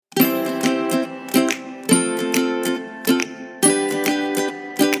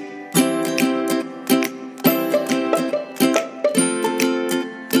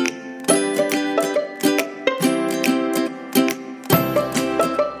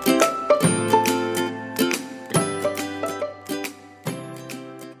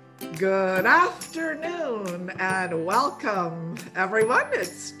Good afternoon and welcome, everyone.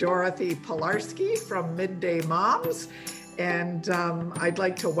 It's Dorothy Pilarski from Midday Moms, and I'd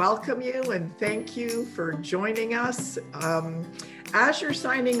like to welcome you and thank you for joining us. As you're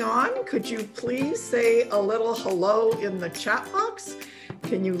signing on, could you please say a little hello in the chat box?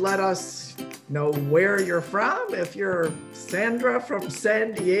 Can you let us know where you're from? If you're Sandra from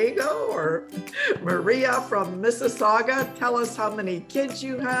San Diego or Maria from Mississauga, tell us how many kids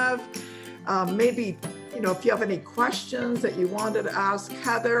you have. Maybe, if you have any questions that you wanted to ask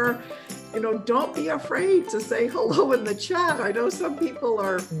Heather, don't be afraid to say hello in the chat. I know some people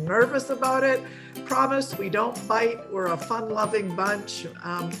are nervous about it. Promise we don't bite. We're a fun-loving bunch.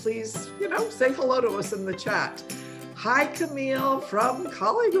 Please, say hello to us in the chat. Hi, Camille from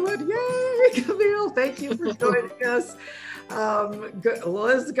Collingwood. Yay, Camille. Thank you for joining us.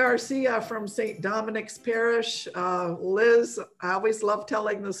 Liz Garcia from St. Dominic's Parish. Liz, I always love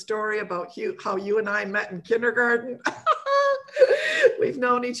telling the story about how you and I met in kindergarten. We've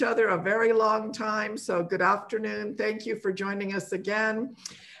known each other a very long time. So good afternoon. Thank you for joining us again.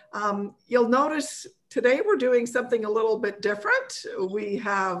 You'll notice today we're doing something a little bit different. We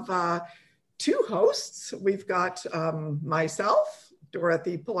have two hosts. We've got myself,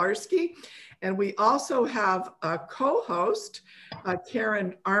 Dorothy Pilarski, and we also have a co-host,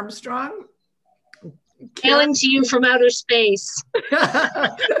 Karen Armstrong. Hailing to you from outer space.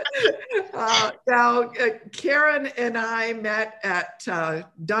 Now, Karen and I met at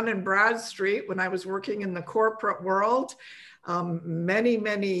Dun and Bradstreet when I was working in the corporate world many,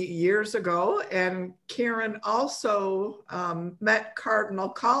 many years ago. And Karen also met Cardinal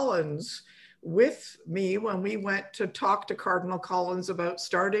Collins with me when we went to talk to Cardinal Collins about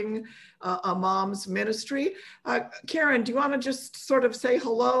starting a mom's ministry. Karen, do you want to just sort of say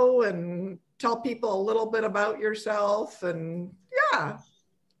hello and tell people a little bit about yourself? And yeah.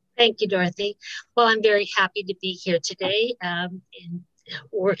 Thank you, Dorothy. Well, I'm very happy to be here today in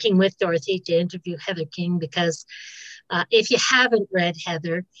working with Dorothy to interview Heather King, because if you haven't read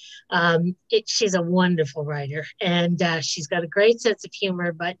Heather, she's a wonderful writer, and she's got a great sense of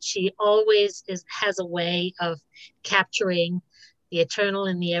humor, but she always has a way of capturing the eternal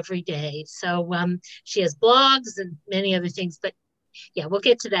in the everyday. So she has blogs and many other things, but yeah, we'll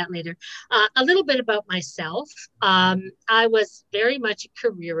get to that later. A little bit about myself. I was very much a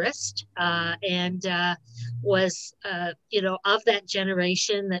careerist and was, of that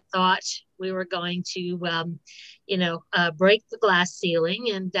generation that thought we were going to, break the glass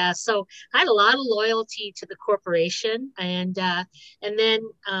ceiling. And so I had a lot of loyalty to the corporation. And then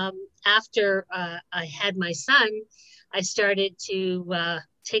after I had my son, I started to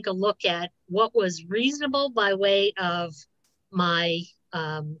take a look at what was reasonable by way of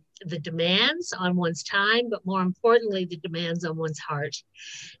the demands on one's time, but more importantly, the demands on one's heart.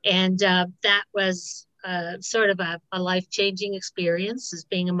 And that was sort of a life-changing experience, as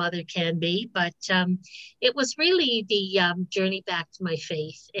being a mother can be, but it was really the journey back to my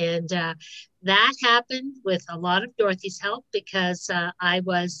faith. And that happened with a lot of Dorothy's help, because I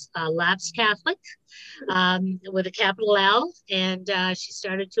was a lapsed Catholic with a capital L, and she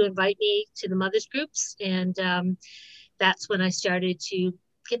started to invite me to the mothers groups, and that's when I started to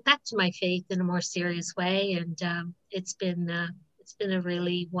get back to my faith in a more serious way. And it's been a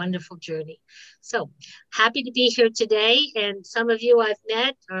really wonderful journey. So happy to be here today. And some of you I've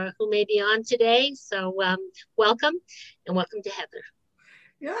met who may be on today. So welcome, and welcome to Heather.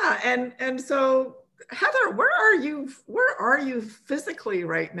 Yeah. And so Heather, where are you physically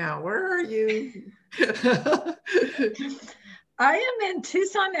right now? Where are you? I am in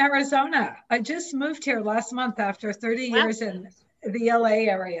Tucson, Arizona. I just moved here last month after 30 years in the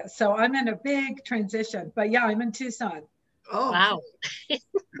LA area. So I'm in a big transition, but yeah, I'm in Tucson. Oh, wow.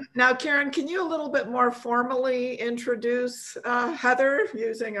 Now, Karen, can you a little bit more formally introduce Heather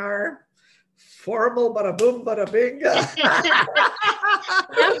using our formal bada boom, bada bing? Yeah,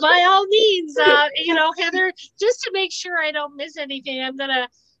 by all means, Heather, just to make sure I don't miss anything, I'm going to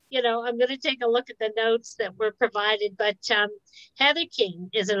take a look at the notes that were provided, but Heather King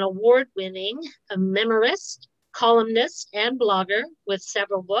is an award-winning memorist, columnist, and blogger with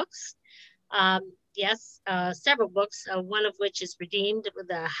several books. Several books, one of which is Redeemed,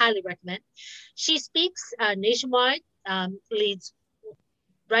 with I highly recommend. She speaks nationwide, leads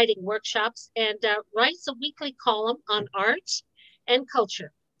writing workshops, and writes a weekly column on art and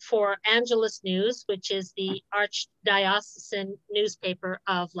culture for Angeles News, which is the archdiocesan newspaper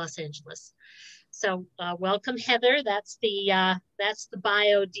of Los Angeles. So welcome, Heather. That's the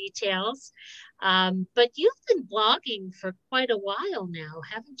bio details. But you've been blogging for quite a while now,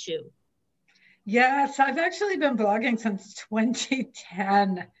 haven't you? Yes, I've actually been blogging since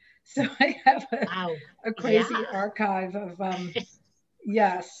 2010. So I have Wow. a crazy Yeah. archive of,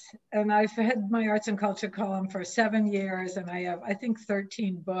 yes. And I've had my arts and culture column for 7 years, and I have, I think,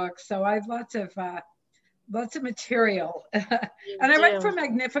 13 books. So I have lots of material. You And I write do. for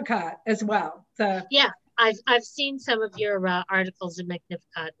Magnificat as well. Yeah, I've seen some of your articles in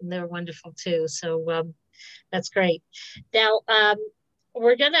Magnificat, and they're wonderful too. So that's great. Now,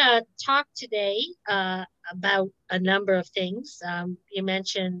 we're gonna talk today about a number of things. You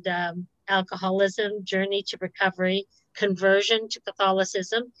mentioned alcoholism, journey to recovery, conversion to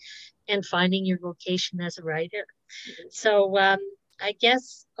Catholicism, and finding your vocation as a writer. So I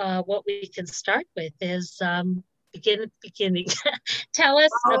guess what we can start with is begin at the beginning. Tell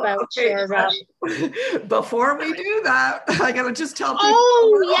us about Okay. your. Before we do that, I gotta just tell people.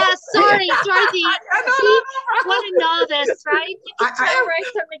 Oh, yeah, sorry, Dorothy. No, See, what a novice, right? You can tell have, right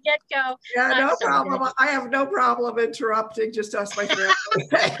from the get-go. Yeah, I'm no sorry, problem. Dorothy. I have no problem interrupting. Just ask my family.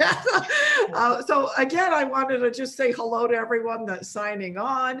 So again, I wanted to just say hello to everyone that's signing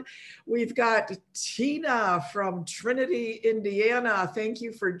on. We've got Tina from Trinity, Indiana. Thank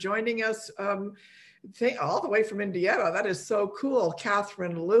you for joining us. All the way from Indiana. That is so cool.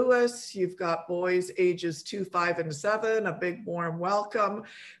 Catherine Lewis, you've got boys ages 2, 5, and 7. A big warm welcome.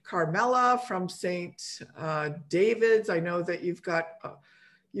 Carmela from St. David's. I know that you've got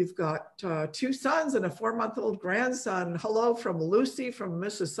 2 sons and a 4-month-old grandson. Hello from Lucy from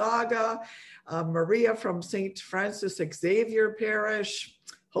Mississauga. Maria from St. Francis Xavier Parish.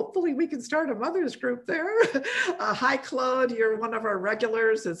 Hopefully we can start a mother's group there. Hi, Claude, you're one of our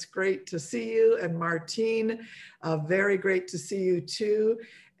regulars. It's great to see you. And Martine, very great to see you too.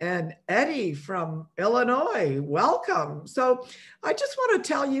 And Eddie from Illinois, welcome. So I just want to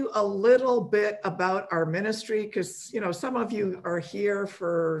tell you a little bit about our ministry because, some of you are here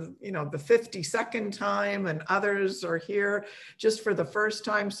for, the 52nd time and others are here just for the first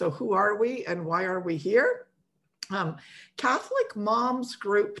time. So who are we and why are we here?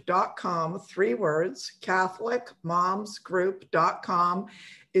 CatholicMomsGroup.com, 3 words, CatholicMomsGroup.com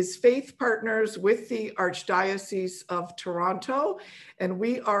is faith partners with the Archdiocese of Toronto, and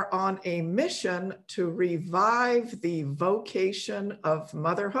we are on a mission to revive the vocation of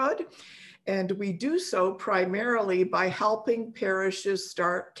motherhood. And we do so primarily by helping parishes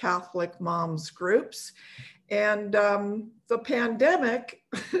start Catholic moms groups. And the pandemic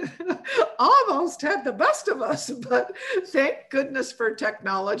almost had the best of us, but thank goodness for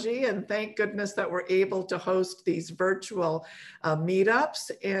technology and thank goodness that we're able to host these virtual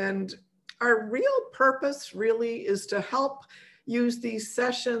meetups. And our real purpose really is to help use these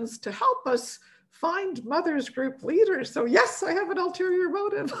sessions to help us find mothers group leaders. So yes, I have an ulterior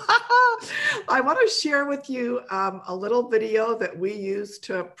motive. I want to share with you a little video that we use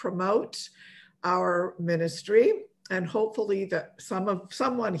to promote our ministry, and hopefully that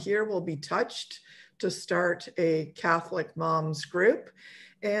someone here will be touched to start a Catholic moms group.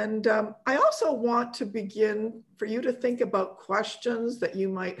 And I also want to begin for you to think about questions that you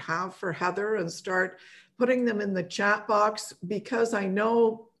might have for Heather and start putting them in the chat box, because I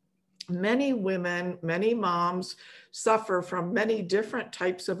know many women, many moms suffer from many different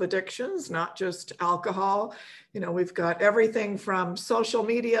types of addictions, not just alcohol. We've got everything from social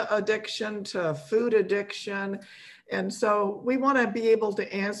media addiction to food addiction. And so we want to be able to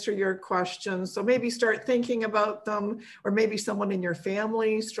answer your questions. So maybe start thinking about them, or maybe someone in your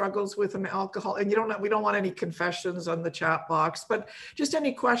family struggles with an alcohol, and we don't want any confessions on the chat box, but just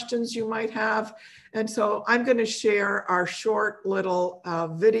any questions you might have. And so I'm going to share our short little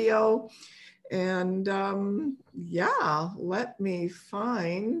video. And yeah, let me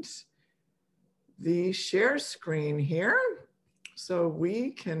find the share screen here so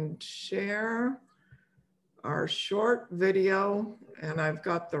we can share our short video. And I've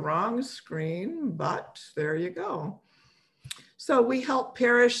got the wrong screen, but there you go. So we help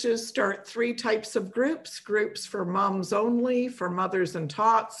parishes start 3 types of groups for moms only, for mothers and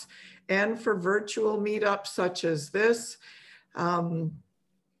tots, and for virtual meetups such as this.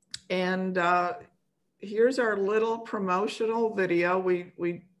 Here's our little promotional video.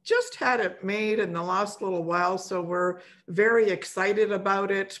 We just had it made in the last little while, so we're very excited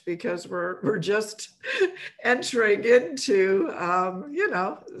about it because we're just entering into being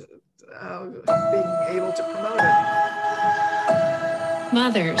able to promote it.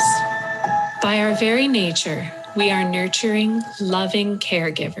 Mothers, by our very nature, we are nurturing, loving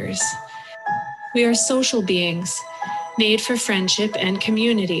caregivers. We are social beings, made for friendship and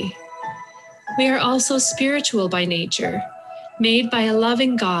community. We are also spiritual by nature, made by a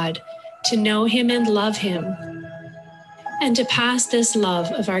loving God to know Him and love Him, and to pass this love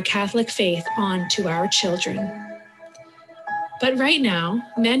of our Catholic faith on to our children. But right now,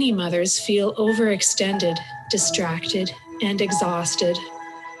 many mothers feel overextended, distracted, and exhausted.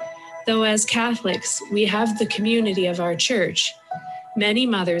 Though as Catholics, we have the community of our church, many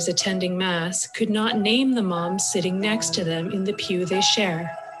mothers attending Mass could not name the moms sitting next to them in the pew they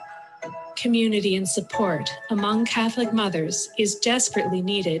share. Community and support among Catholic mothers is desperately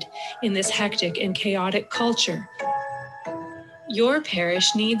needed in this hectic and chaotic culture. Your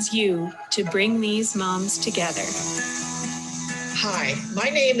parish needs you to bring these moms together. Hi, my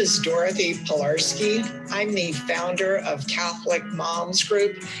name is Dorothy Pilarski. I'm the founder of Catholic Moms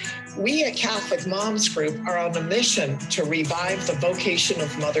Group. We at Catholic Moms Group are on a mission to revive the vocation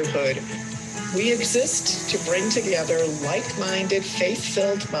of motherhood. We exist to bring together like-minded,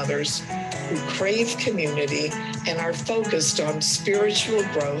 faith-filled mothers who crave community and are focused on spiritual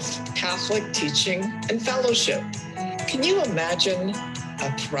growth, Catholic teaching, and fellowship. Can you imagine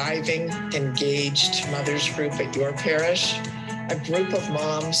a thriving, engaged mothers group at your parish? A group of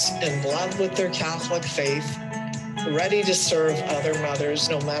moms in love with their Catholic faith, ready to serve other mothers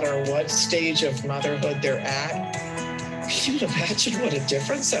no matter what stage of motherhood they're at. Can you imagine what a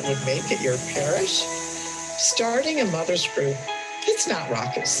difference that would make at your parish? Starting a mothers group, it's not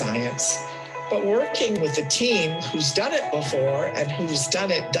rocket science, but working with a team who's done it before and who's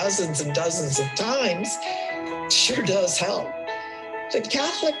done it dozens and dozens of times sure does help. The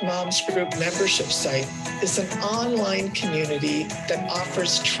Catholic Moms Group membership site is an online community that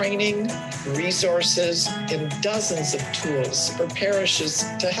offers training, resources, and dozens of tools for parishes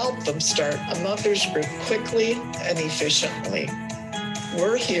to help them start a mothers group quickly and efficiently.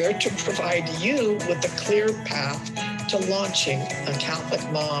 We're here to provide you with a clear path to launching a Catholic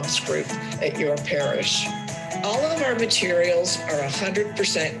Moms Group at your parish. All of our materials are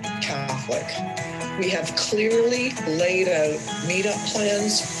 100% Catholic. We have clearly laid out meetup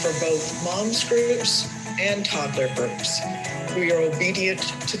plans for both moms groups and toddler groups. We are obedient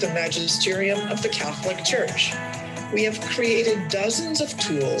to the magisterium of the Catholic Church. We have created dozens of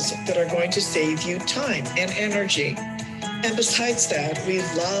tools that are going to save you time and energy. And besides that, we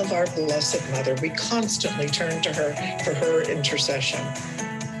love our Blessed Mother. We constantly turn to her for her intercession.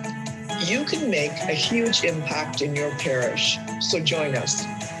 You can make a huge impact in your parish, so join us.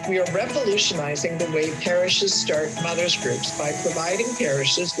 We are revolutionizing the way parishes start mothers groups by providing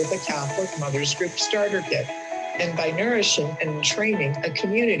parishes with a Catholic mothers group starter kit and by nourishing and training a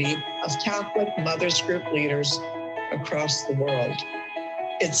community of Catholic mothers group leaders across the world.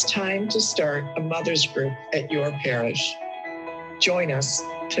 It's time to start a mothers group at your parish. Join us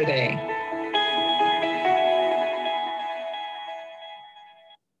today.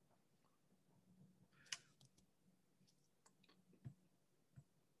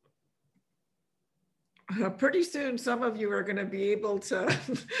 Pretty soon, some of you are going to be able to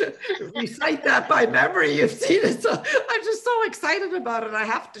recite that by memory. You've seen it. So I'm just so excited about it. I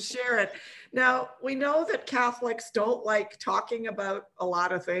have to share it. Now, we know that Catholics don't like talking about a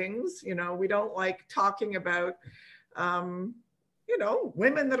lot of things. You know, we don't like talking about, you know,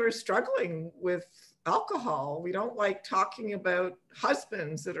 women that are struggling with alcohol. We don't like talking about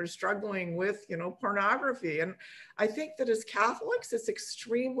husbands that are struggling with, you know, pornography. And I think that as Catholics, it's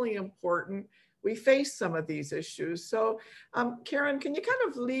extremely important we face some of these issues. So Karen, can you kind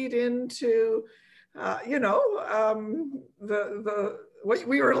of lead into, you know, what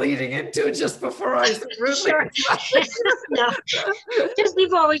we were leading into just before I Sure. No, just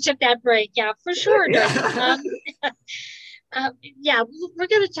before we took that break, yeah, for sure. Yeah. Yeah, we're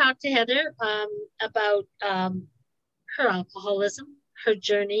going to talk to Heather about her alcoholism, her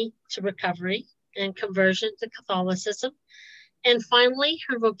journey to recovery and conversion to Catholicism, and finally,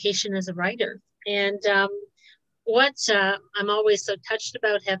 her vocation as a writer. And what I'm always so touched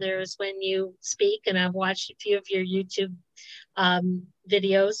about, Heather, is when you speak, and I've watched a few of your YouTube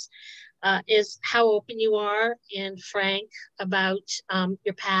videos, is how open you are and frank about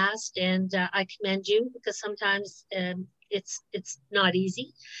your past. And I commend you, because sometimes it's not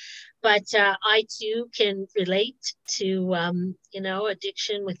easy. But I too can relate to, you know,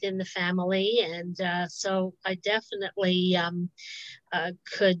 addiction within the family. And so I definitely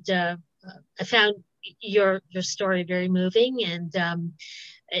could, I found your story very moving, and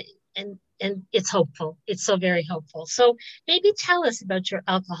it's hopeful. It's so very hopeful. So maybe tell us about your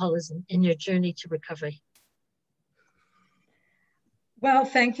alcoholism and your journey to recovery. Well,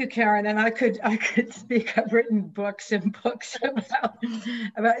 thank you, Karen. And I could speak. I've written books and books about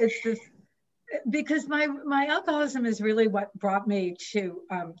it's this, because my alcoholism is really what brought me to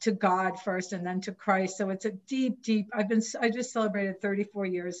God first, and then to Christ. So it's a deep. I just celebrated 34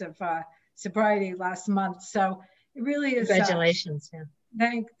 years of sobriety last month. So it really is. Congratulations.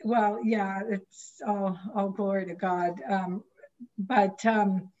 Yeah. Well, yeah, it's all glory to God. But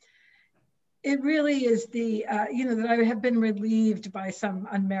it really is the, that I have been relieved by some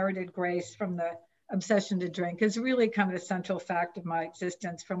unmerited grace from the obsession to drink is really kind of a central fact of my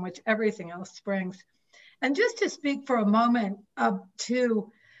existence from which everything else springs. And just to speak for a moment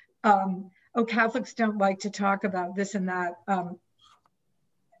to, Catholics don't like to talk about this and that.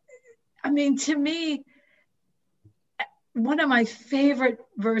 To me, one of my favorite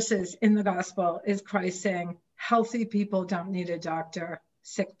verses in the gospel is Christ saying, healthy people don't need a doctor,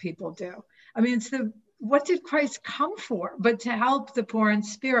 sick people do. What did Christ come for? But to help the poor in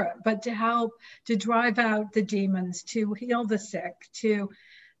spirit, but to help to drive out the demons, to heal the sick, to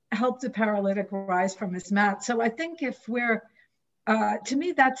help the paralytic rise from his mat. So I think if we're, to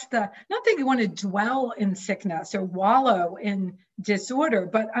me, that's not that you want to dwell in sickness or wallow in disorder,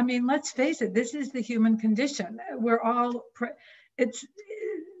 but let's face it, this is the human condition. We're all,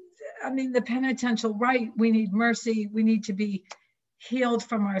 the penitential rite, we need mercy, we need to be healed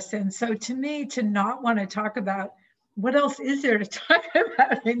from our sins. So to me, to not want to talk about what else is there to talk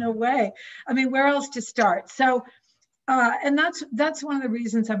about in a way, where else to start? So, and that's one of the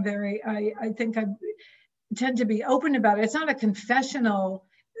reasons I think I tend to be open about it. It's not a confessional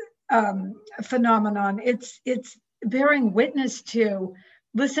phenomenon. It's bearing witness to,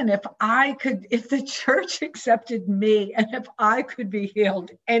 listen, if the church accepted me and if I could be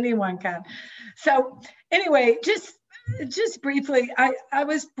healed, anyone can. So anyway, just briefly, I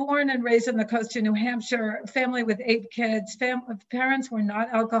was born and raised on the coast of New Hampshire, family with 8 kids. Parents were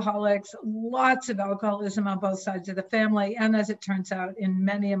not alcoholics, lots of alcoholism on both sides of the family, and as it turns out, in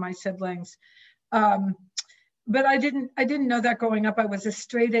many of my siblings. But I didn't know that growing up. I was a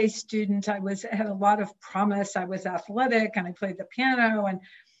straight A student. I had a lot of promise. I was athletic and I played the piano, and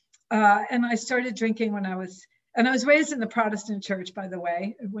I started drinking when I was raised in the Protestant church, by the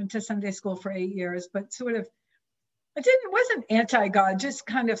way. I went to Sunday school for 8 years, but sort of, wasn't anti-God, just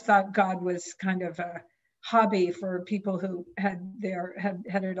kind of thought God was kind of a hobby for people who had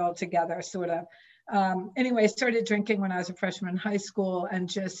it all together, sort of. Anyway, I started drinking when I was a freshman in high school, and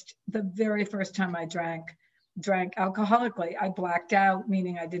just the very first time I drank alcoholically, I blacked out,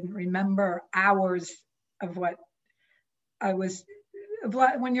 meaning I didn't remember hours of what I was.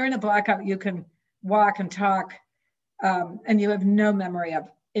 When you're in a blackout, you can walk and talk, and you have no memory of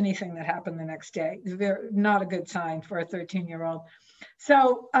anything that happened the next day. Not a good sign for a 13-year-old.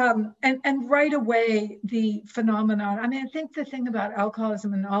 So, and right away, the phenomenon, I think the thing about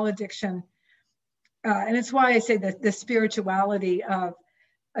alcoholism and all addiction, and it's why I say that the spirituality of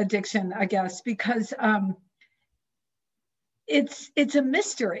addiction, I guess, because it's a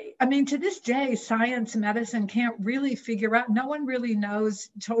mystery. To this day, science, medicine can't really figure out, no one really knows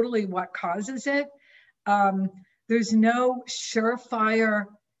totally what causes it. There's no surefire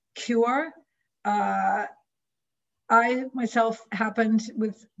cure. I myself happened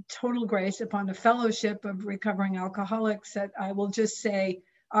with total grace upon a fellowship of recovering alcoholics that I will just say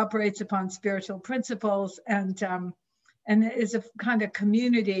operates upon spiritual principles and is a kind of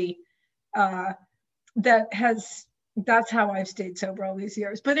community that's how I've stayed sober all these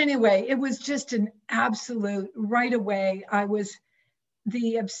years. But anyway, it was just an absolute, right away,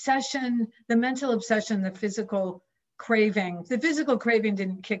 the obsession, the mental obsession, the physical craving. The physical craving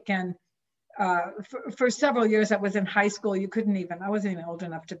didn't kick in for several years. I was in high school. I wasn't even old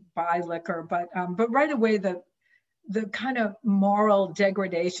enough to buy liquor, but right away, the kind of moral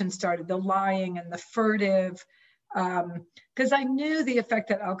degradation started, the lying and the furtive, because I knew the effect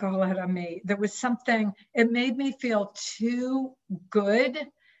that alcohol had on me. There was something, it made me feel too good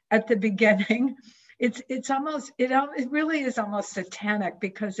at the beginning. It really is almost satanic,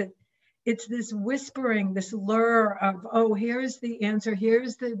 because it's this whispering, this lure of, oh, here's the answer,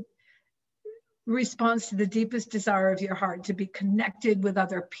 here's the response to the deepest desire of your heart, to be connected with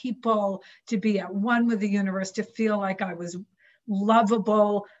other people, to be at one with the universe, to feel like I was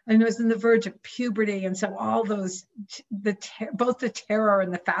lovable. And I was on the verge of puberty. And so all those, both the terror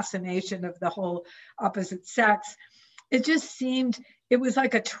and the fascination of the whole opposite sex, it just seemed, it was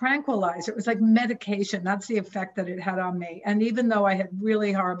like a tranquilizer. It was like medication. That's the effect that it had on me. And even though I had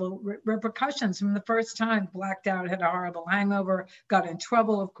really horrible repercussions from the first time, blacked out, had a horrible hangover, got in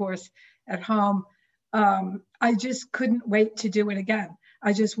trouble, of course, at home, I just couldn't wait to do it again.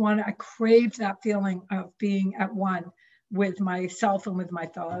 I craved that feeling of being at one with myself and with my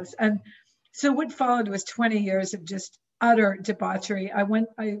fellows. And so what followed was 20 years of just utter debauchery.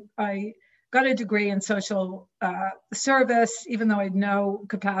 I got a degree in social service, even though I had no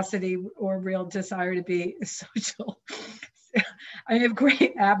capacity or real desire to be social. I have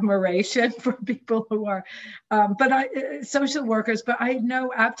great admiration for people who are, social workers, but I had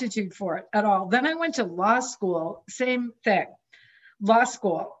no aptitude for it at all. Then I went to law school, same thing. law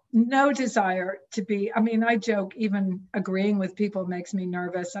school, no desire to be, I mean, I joke, even agreeing with people makes me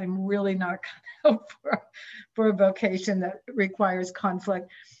nervous. I'm really not cut out for a vocation that requires conflict.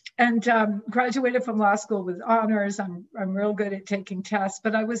 And graduated from law school with honors. I'm real good at taking tests,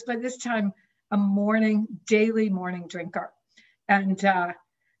 but I was by this time a daily morning drinker. And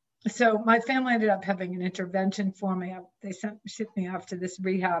so my family ended up having an intervention for me. They shipped me off to this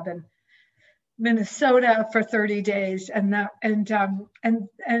rehab in Minnesota for 30 days. And that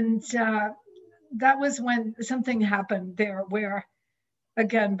was when something happened there where,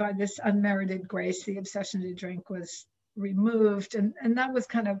 again, by this unmerited grace, the obsession to drink was removed. And that was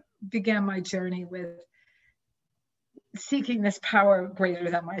kind of began my journey with seeking this power greater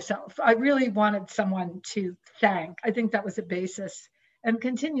than myself. I really wanted someone to thank. I think that was a basis and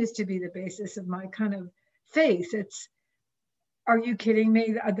continues to be the basis of my kind of faith. It's, are you kidding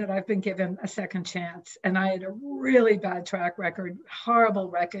me that I've been given a second chance? And I had a really bad track record, horrible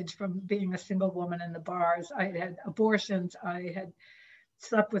wreckage from being a single woman in the bars. I had abortions. I had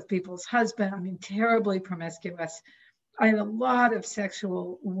slept with people's husbands. I mean, terribly promiscuous. I had a lot of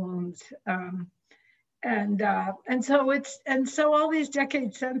sexual wounds. And so all these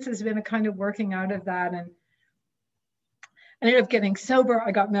decades since has been a kind of working out of that. And I ended up getting sober.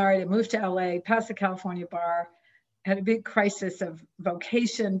 I got married. I moved to LA, passed the California bar, had a big crisis of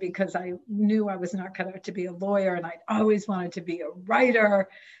vocation because I knew I was not cut out to be a lawyer. And I'd always wanted to be a writer,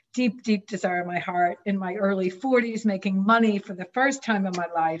 deep, deep desire in my heart. In my early 40s, making money for the first time in my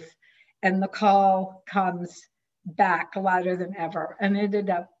life. And the call comes back louder than ever. And I ended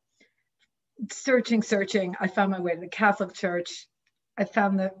up searching. I found my way to the Catholic Church. I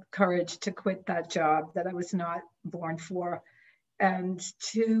found the courage to quit that job that I was not born for and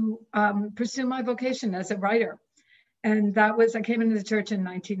to pursue my vocation as a writer. And that was, I came into the church in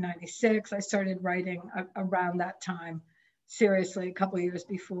 1996. I started writing around that time, seriously, a couple of years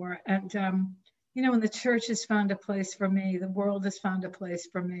before. And, when the church has found a place for me, the world has found a place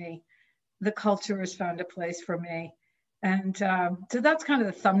for me, the culture has found a place for me. And so that's kind of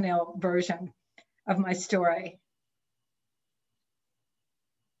the thumbnail version of my story.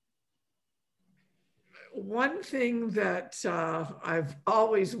 One thing that I've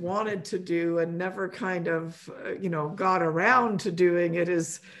always wanted to do and never kind of, got around to doing it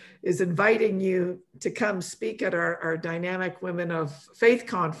is inviting you to come speak at our Dynamic Women of Faith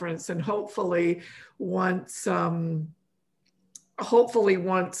conference. And hopefully once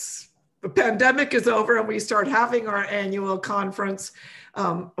the pandemic is over and we start having our annual conference,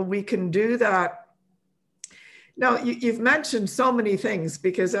 we can do that. Now, you've mentioned so many things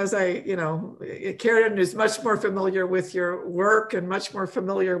because as Karen is much more familiar with your work and much more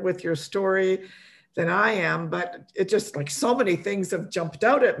familiar with your story than I am, but it just like so many things have jumped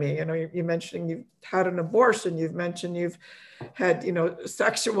out at me. You mentioned you've had an abortion, you've mentioned you've had,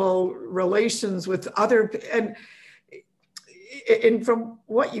 sexual relations with other, and from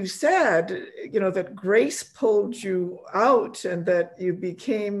what you said, that grace pulled you out and that you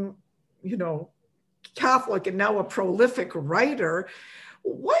became, Catholic and now a prolific writer.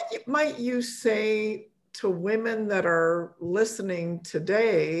 What might you say to women that are listening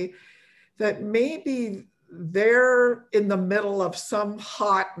today that maybe they're in the middle of some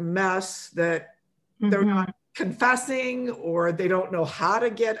hot mess that they're not confessing or they don't know how to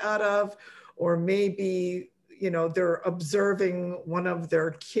get out of, or maybe they're observing one of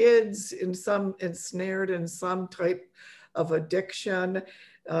their kids ensnared in some type of addiction.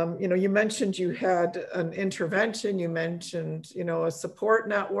 You mentioned you had an intervention, you mentioned, a support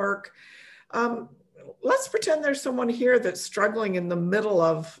network. Let's pretend there's someone here that's struggling in the middle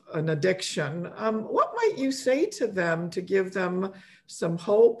of an addiction. What might you say to them to give them some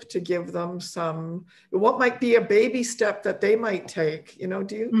hope, to give them what might be a baby step that they might take?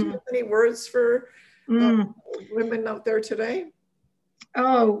 Do you have any words for women out there today?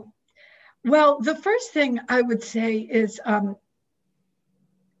 Oh, well, the first thing I would say is,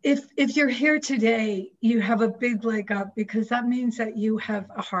 if you're here today, you have a big leg up because that means that you have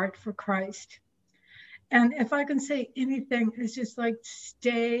a heart for Christ. And if I can say anything, it's just like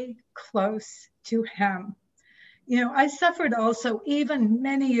stay close to him. I suffered also, even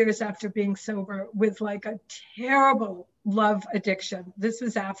many years after being sober, with like a terrible love addiction. This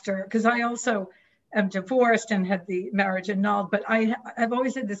was after, because I also am divorced and had the marriage annulled, but I've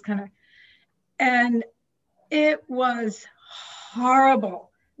always had this kind of, and it was horrible.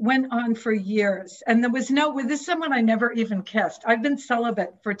 Went on for years. And this is someone I never even kissed. I've been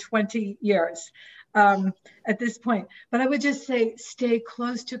celibate for 20 years at this point. But I would just say, stay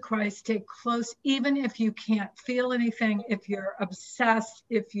close to Christ, stay close, even if you can't feel anything, if you're obsessed,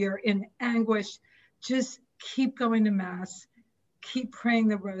 if you're in anguish, just keep going to Mass, keep praying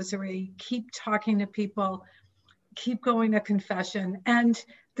the rosary, keep talking to people, keep going to confession. And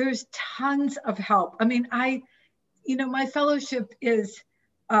there's tons of help. I mean, my fellowship is,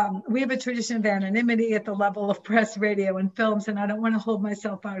 we have a tradition of anonymity at the level of press, radio, and films, and I don't want to hold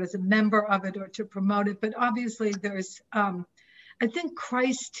myself out as a member of it or to promote it, but obviously there's, I think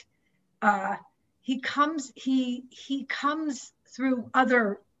Christ, he comes through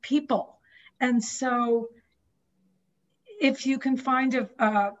other people. And so if you can find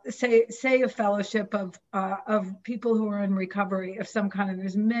say a fellowship of people who are in recovery of some kind, and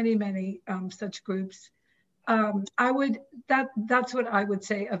there's many such groups, that's what I would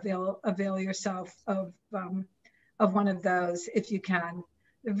say. Avail yourself of one of those if you can.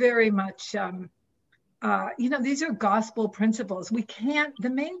 Very much, these are gospel principles. The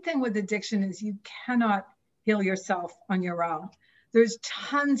main thing with addiction is you cannot heal yourself on your own. There's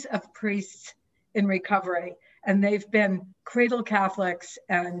tons of priests in recovery, and they've been cradle Catholics.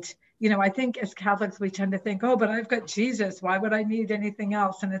 And, I think as Catholics, we tend to think, oh, but I've got Jesus. Why would I need anything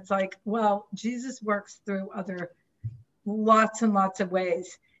else? And it's like, well, Jesus works through lots and lots of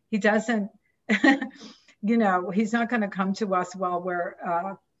ways. He doesn't, he's not going to come to us while we're,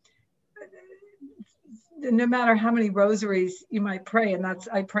 no matter how many rosaries you might pray, and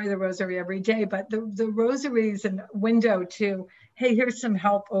I pray the rosary every day, but the rosary is a window to, hey, here's some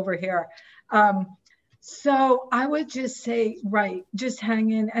help over here. So I would just say, just hang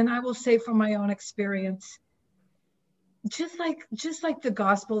in. And I will say from my own experience, just like the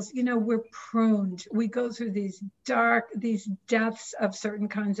Gospels, we're pruned. We go through these deaths of certain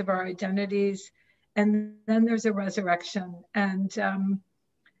kinds of our identities, and then there's a resurrection. And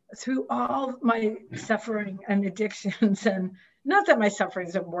through all my suffering and addictions, and not that my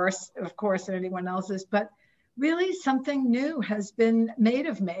sufferings are worse, of course, than anyone else's, but really something new has been made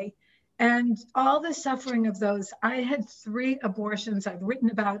of me. And all the suffering of those, I had 3 abortions. I've written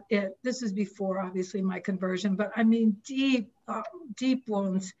about it. This is before, obviously, my conversion, but I mean, deep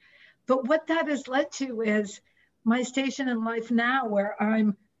wounds. But what that has led to is my station in life now, where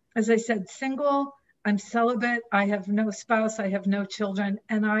I'm, as I said, single, I'm celibate, I have no spouse, I have no children,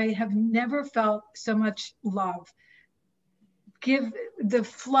 and I have never felt so much love. Being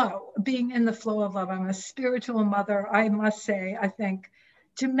in the flow of love. I'm a spiritual mother, I must say, I think,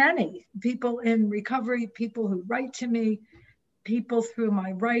 to many people in recovery, people who write to me, people through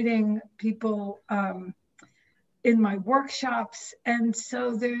my writing, people in my workshops. And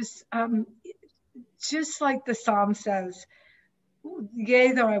so there's, just like the Psalm says,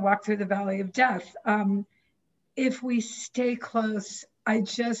 yea, though I walk through the valley of death, if we stay close, my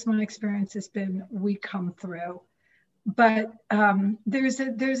experience has been, we come through. But there's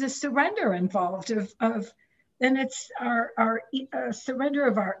a surrender involved of and it's our surrender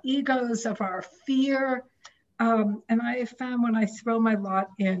of our egos, of our fear. And I have found when I throw my lot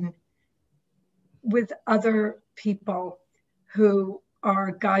in with other people who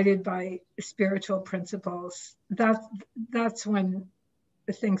are guided by spiritual principles, that's when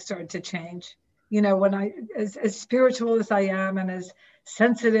things start to change. When as spiritual as I am, and as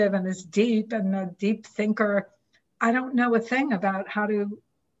sensitive and as deep, and a deep thinker, I don't know a thing about how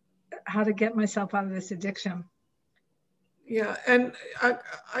to get myself out of this addiction. Yeah, and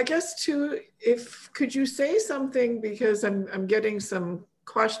I guess too, could you say something, because I'm getting some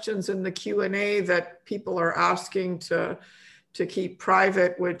questions in the Q&A that people are asking to keep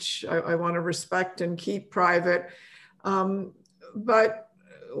private, which I want to respect and keep private. But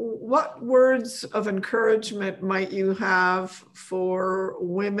what words of encouragement might you have for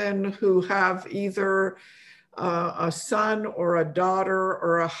women who have either a son or a daughter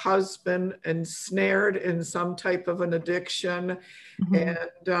or a husband ensnared in some type of an addiction, and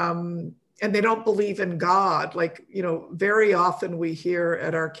they don't believe in God? Like, very often we hear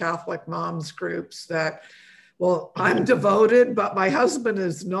at our Catholic moms groups that, well, I'm devoted, but my husband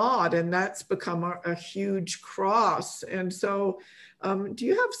is not, and that's become a huge cross. And so do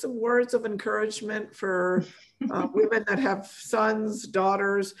you have some words of encouragement for women that have sons,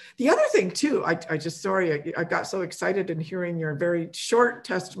 daughters? The other thing too, I got so excited in hearing your very short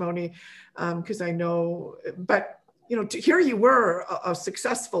testimony, because I know, but here you were a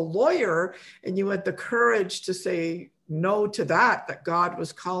successful lawyer, and you had the courage to say no to that God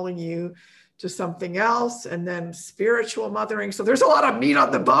was calling you to something else, and then spiritual mothering. So there's a lot of meat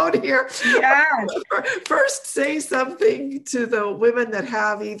on the bone here. Yeah. First, say something to the women that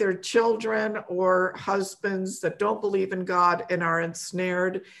have either children or husbands that don't believe in God and are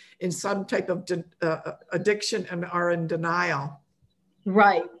ensnared in some type of addiction and are in denial.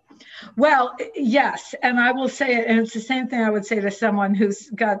 Right. Well, yes. And I will say it, and it's the same thing I would say to someone who's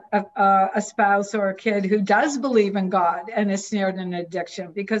got a spouse or a kid who does believe in God and is snared in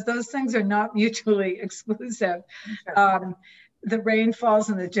addiction, because those things are not mutually exclusive. The rain falls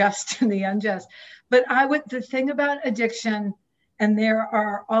on the just and the unjust. But the thing about addiction, and there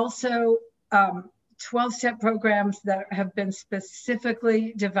are also 12-step programs that have been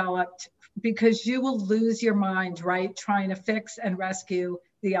specifically developed, because you will lose your mind, right, trying to fix and rescue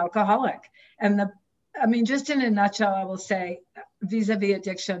the alcoholic. And just in a nutshell, I will say, vis-a-vis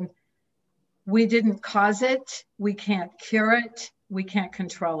addiction, we didn't cause it, we can't cure it, we can't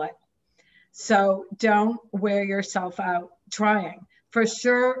control it. So don't wear yourself out trying. For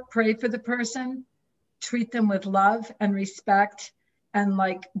sure, pray for the person, treat them with love and respect, and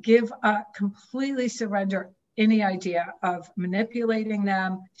completely surrender any idea of manipulating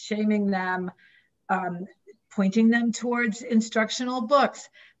them, shaming them, pointing them towards instructional books.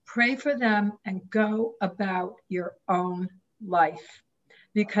 Pray for them and go about your own life,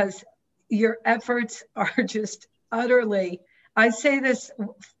 because your efforts are just utterly, I say this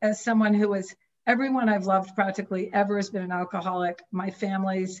as someone who is, everyone I've loved practically ever has been an alcoholic. My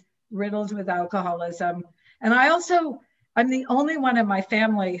family's riddled with alcoholism. And I'm the only one in my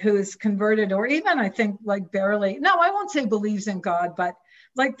family who's converted, or even I think barely, no, I won't say believes in God, but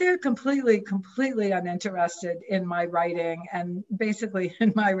they're completely uninterested in my writing and basically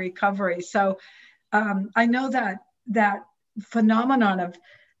in my recovery. So I know that phenomenon of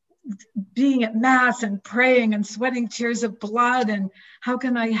being at mass and praying and sweating tears of blood, and how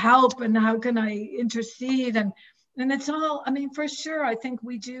can I help and how can I intercede? And it's all, for sure, I think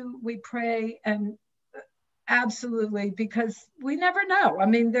we pray, and absolutely, because we never know.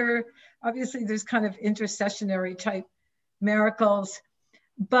 There's kind of intercessionary type miracles,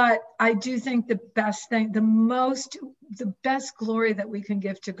 but I do think the best thing, the best glory that we can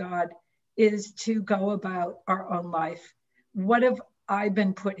give to God is to go about our own life. What have I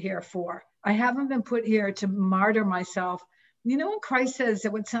been put here for? I haven't been put here to martyr myself. When Christ says,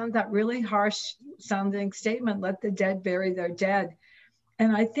 it would sound that really harsh sounding statement, let the dead bury their dead.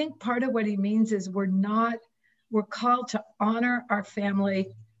 And I think part of what he means is we're called to honor our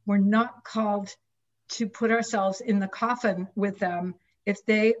family. We're not called to put ourselves in the coffin with them if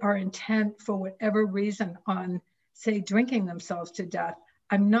they are intent, for whatever reason, on, say, drinking themselves to death.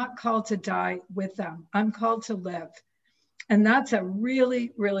 I'm not called to die with them. I'm called to live. And that's a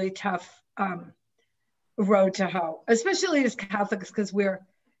really, really tough road to hoe, especially as Catholics, because we're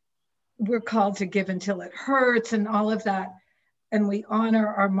called to give until it hurts and all of that. And we honor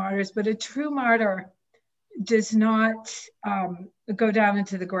our martyrs, but a true martyr does not go down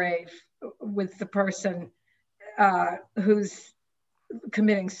into the grave with the person who's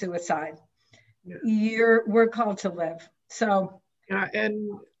committing suicide. Yeah. We're called to live. So yeah,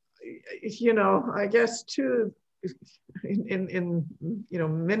 and I guess too, in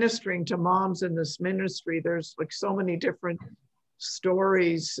ministering to moms in this ministry, there's so many different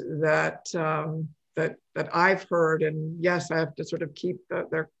stories that I've heard, and yes, I have to sort of keep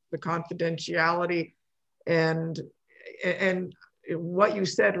the confidentiality. And what you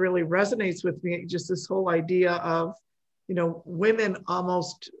said really resonates with me, just this whole idea of, women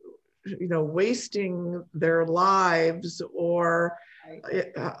almost, wasting their lives, or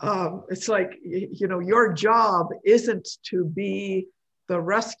it's your job isn't to be the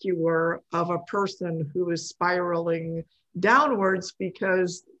rescuer of a person who is spiraling downwards,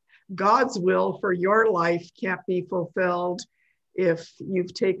 because God's will for your life can't be fulfilled if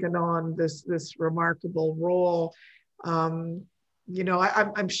you've taken on this remarkable role. I'm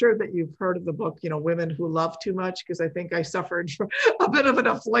sure that you've heard of the book, Women Who Love Too Much, because I think I suffered from a bit of an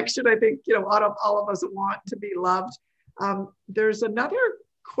affliction. I think, all of us want to be loved. There's another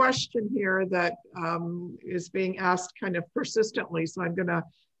question here that is being asked kind of persistently. So I'm going to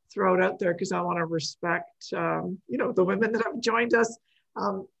throw it out there because I want to respect, the women that have joined us.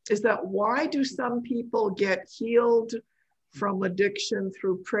 Is that why do some people get healed from addiction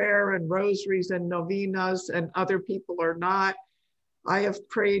through prayer and rosaries and novenas, and other people are not? I have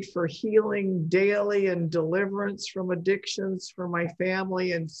prayed for healing daily and deliverance from addictions for my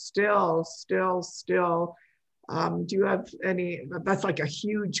family, and still. Do you have any? That's like a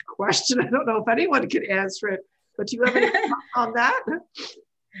huge question. I don't know if anyone could answer it, but do you have any thoughts on that?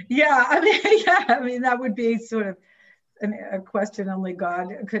 Yeah, that would be sort of a question only God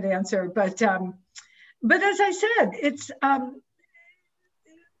could answer. But as I said, it's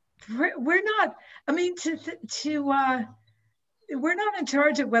we're not. We're not in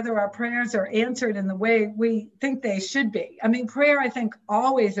charge of whether our prayers are answered in the way we think they should be. Prayer, I think,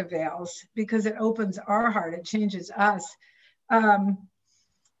 always avails because it opens our heart. It changes us.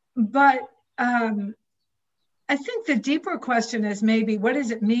 but I think the deeper question is maybe, what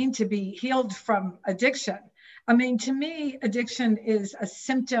does it mean to be healed from addiction? I mean, to me, addiction is a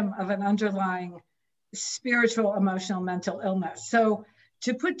symptom of an underlying spiritual, emotional, mental illness. So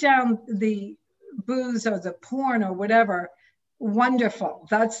to put down the booze or the porn or whatever, wonderful.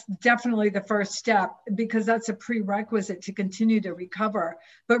 That's definitely the first step, because that's a prerequisite to continue to recover.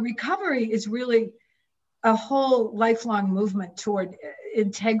 But recovery is really a whole lifelong movement toward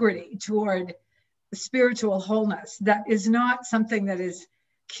integrity, toward spiritual wholeness. That is not something that is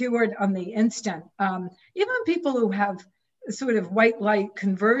cured on the instant. Even people who have sort of white light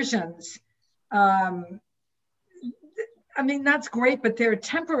conversions, I mean, that's great, but they're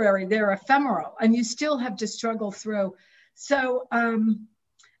temporary, they're ephemeral, and you still have to struggle through. So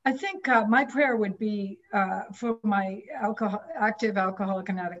I think my prayer would be for my active alcoholic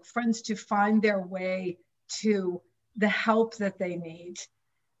and addict friends to find their way to the help that they need,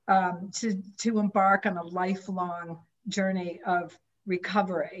 to embark on a lifelong journey of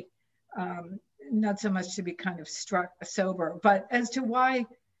recovery. Not so much to be kind of struck sober, but as to why,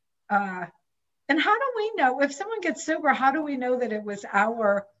 and how do we know if someone gets sober, how do we know that it was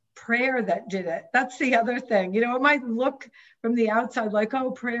our prayer that did it? That's the other thing. You know, it might look from the outside like,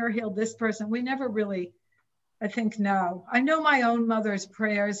 oh, prayer healed this person. We never really, I think, know. I know my own mother's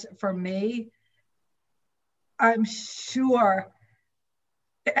prayers for me. I'm sure.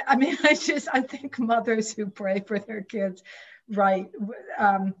 I mean, I think mothers who pray for their kids, right,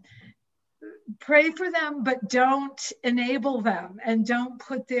 pray for them, but don't enable them and don't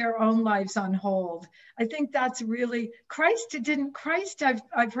put their own lives on hold. I think that's really, Christ,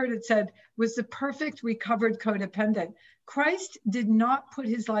 I've heard it said, was the perfect recovered codependent. Christ did not put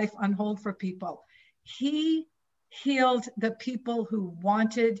his life on hold for people. He healed the people who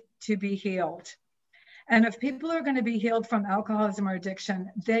wanted to be healed. And if people are going to be healed from alcoholism or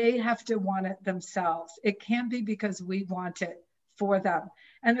addiction, they have to want it themselves. It can't be because we want it for them.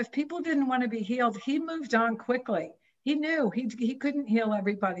 And if people didn't want to be healed, he moved on quickly. He knew he couldn't heal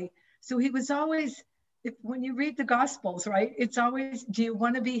everybody. So he was always, when you read the Gospels, right, it's always, do you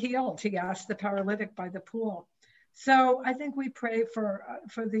want to be healed? He asked the paralytic by the pool. So I think we pray for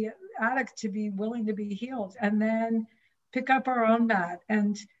the addict to be willing to be healed, and then pick up our own mat.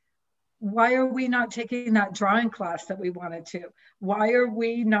 And why are we not taking that drawing class that we wanted to? Why are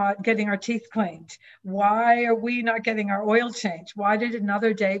we not getting our teeth cleaned? Why are we not getting our oil changed? Why did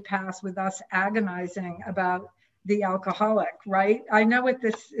another day pass with us agonizing about the alcoholic, right? I know what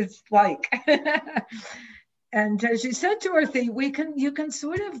this is like. And as you said, Dorothy, you can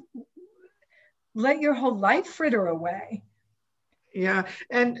sort of let your whole life fritter away. Yeah,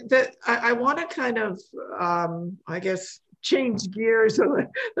 and I want to kind of, I guess, change gears, a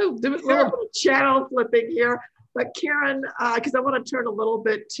little bit of channel flipping here. But Karen, because I want to turn a little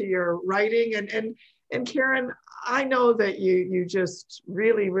bit to your writing, and Karen, I know that you just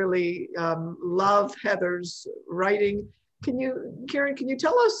really love Heather's writing. Karen, can you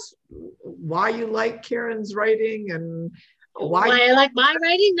tell us why you like Karen's writing and why I like my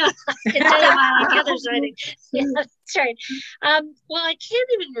writing? No, I can tell you why I like Heather's writing. Yeah, that's right. Well, I can't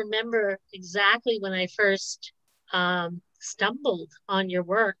even remember exactly when I first stumbled on your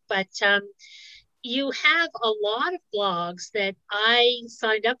work, but you have a lot of blogs that I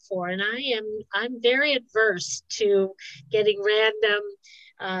signed up for, and I'm very adverse to getting random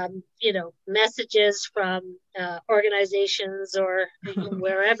messages from organizations or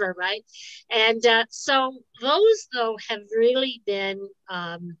wherever, right? And so those, though, have really been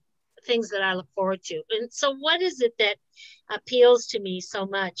things that I look forward to. And so what is it that appeals to me so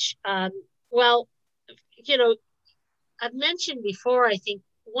much? Well, I've mentioned before, I think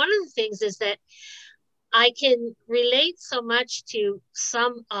one of the things is that I can relate so much to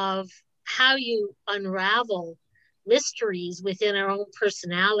some of how you unravel mysteries within our own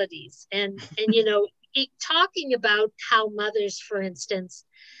personalities. And talking about how mothers, for instance,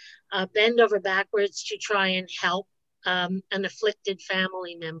 bend over backwards to try and help an afflicted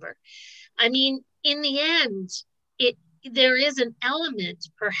family member. I mean, in the end, there is an element,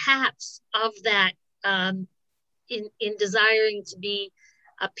 perhaps, of that in desiring to be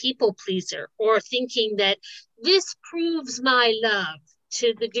a people pleaser, or thinking that this proves my love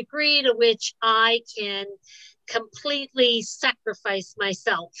to the degree to which I can completely sacrifice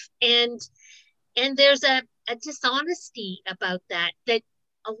myself. And there's a dishonesty about that a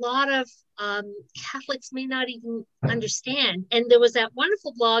lot of Catholics may not even understand. And there was that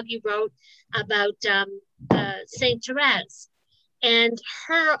wonderful blog you wrote about Saint Therese and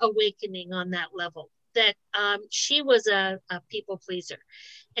her awakening on that level, that she was a people pleaser,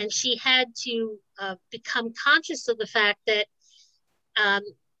 and she had to become conscious of the fact that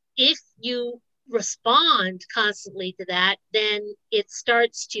if you respond constantly to that, then it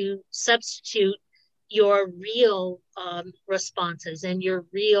starts to substitute your real responses and your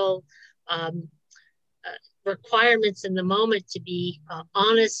real requirements in the moment to be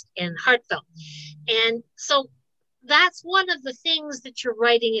honest and heartfelt. And so that's one of the things that your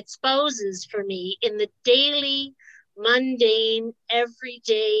writing exposes for me in the daily, mundane,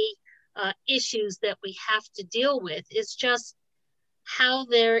 everyday issues that we have to deal with, is just how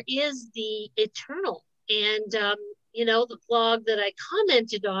there is the eternal. And, the blog that I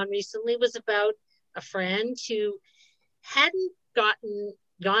commented on recently was about a friend who hadn't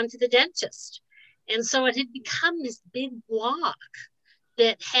gone to the dentist. And so it had become this big block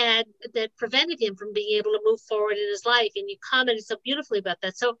that prevented him from being able to move forward in his life. And you commented so beautifully about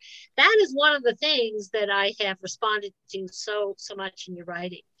that. So that is one of the things that I have responded to so much in your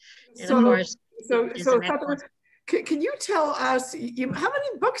writing. And of course, Heather, can you tell us, how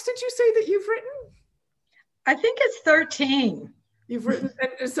many books did you say that you've written? I think it's 13. You've written,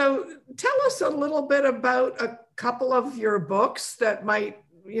 so tell us a little bit about a couple of your books that might,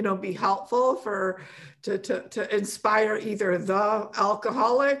 be helpful to inspire either the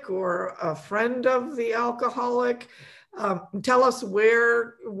alcoholic or a friend of the alcoholic. Tell us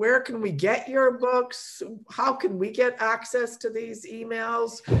where can we get your books? How can we get access to these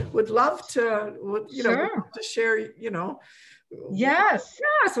emails? Would love to, Sure. to share, Yes.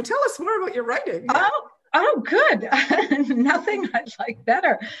 Yeah, so tell us more about your writing. Oh, good. Nothing I'd like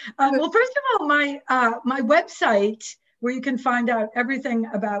better. Well, first of all, my website, where you can find out everything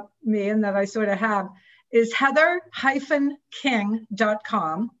about me and that I sort of have, is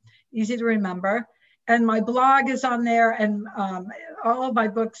heather-king.com. Easy to remember. And my blog is on there, and all of my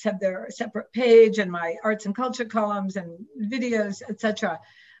books have their separate page, and my arts and culture columns and videos, etc.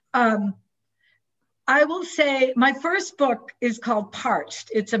 I will say my first book is called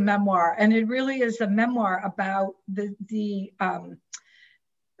Parched. It's a memoir, and it really is a memoir about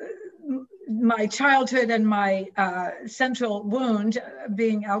my childhood and my central wound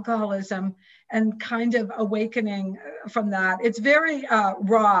being alcoholism, and kind of awakening from that. It's very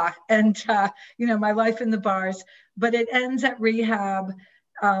raw, and my life in the bars, but it ends at rehab.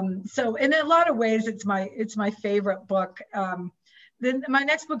 So in a lot of ways, it's my favorite book. Then my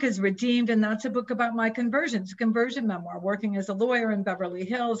next book is Redeemed, and that's a book about my conversion. It's a conversion memoir, working as a lawyer in Beverly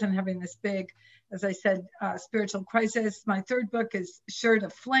Hills and having this big, as I said, spiritual crisis. My third book is Sure to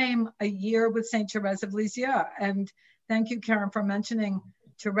Flame, A Year with St. Therese of Lisieux. And thank you, Karen, for mentioning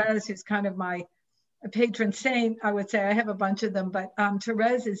Therese, who's kind of my patron saint, I would say. I have a bunch of them, but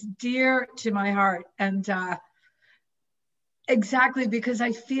Therese is dear to my heart. And exactly because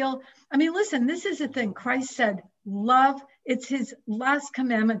I feel, listen, this is the thing. Christ said, love. It's his last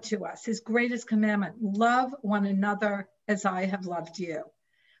commandment to us, his greatest commandment. Love one another as I have loved you.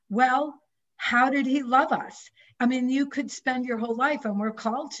 Well, how did he love us? You could spend your whole life, and we're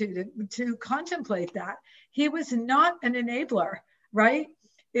called to contemplate that. He was not an enabler, right?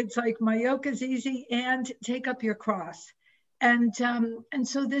 It's like, my yoke is easy and take up your cross. And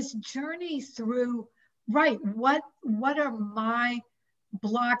so this journey through, right, what are my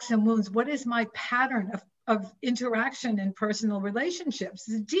blocks and wounds? What is my pattern of interaction in personal relationships?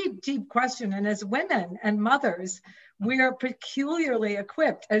 It's a deep, deep question. And as women and mothers, we are peculiarly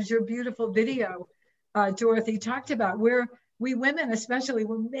equipped, as your beautiful video, Dorothy, talked about. We women especially,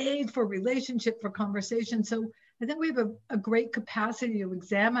 were made for relationship, for conversation. So I think we have a great capacity to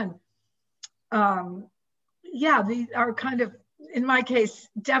examine, our kind of, in my case,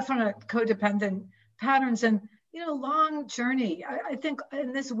 definite codependent patterns. And long journey. I think,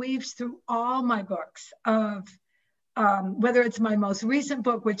 and this weaves through all my books of, whether it's my most recent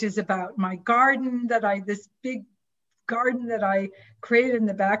book, which is about my garden this big garden that I created in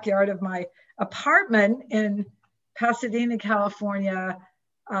the backyard of my apartment in Pasadena, California.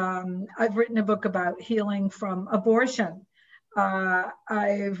 I've written a book about healing from abortion.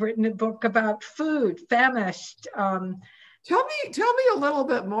 I've written a book about food, famished. Tell me a little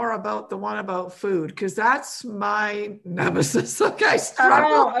bit more about the one about food, because that's my nemesis. Okay.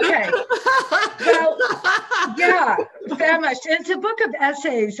 Oh, okay. Well, yeah, famished. It's a book of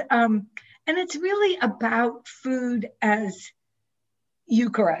essays, and it's really about food as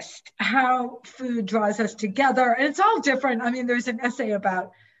Eucharist, how food draws us together, and it's all different. There's an essay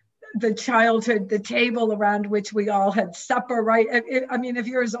about the childhood, the table around which we all had supper, right? If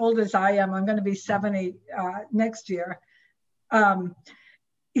you're as old as I am, I'm going to be 70 next year.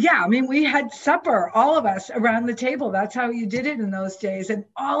 We had supper, all of us around the table. That's how you did it in those days. And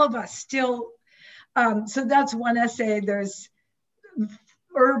all of us still, so that's one essay. There's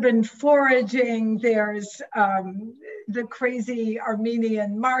urban foraging, there's the crazy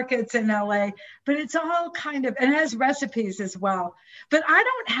Armenian markets in LA, but it's all kind of, and it has recipes as well. But I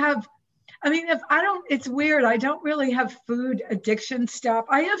don't have, I mean, it's weird. I don't really have food addiction stuff.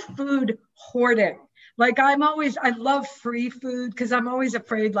 I have food hoarding. Like I love free food because I'm always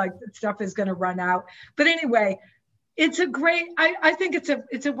afraid like stuff is going to run out. But anyway, it's a great, I think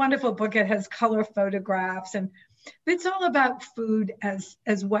it's a wonderful book. It has color photographs, and it's all about food as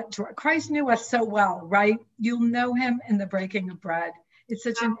what Christ knew us so well, right? You'll know him in the breaking of bread. It's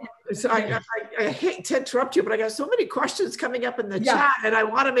such an. So I hate to interrupt you, but I got so many questions coming up in the chat, and I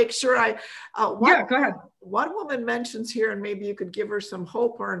want to make sure go ahead. One woman mentions here, and maybe you could give her some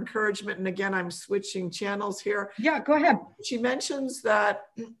hope or encouragement. And again, I'm switching channels here. Yeah, go ahead. She mentions that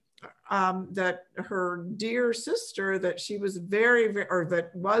that her dear sister that she was very,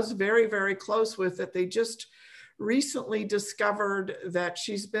 very close with, that they just recently discovered that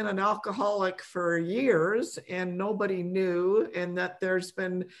she's been an alcoholic for years and nobody knew, and that there's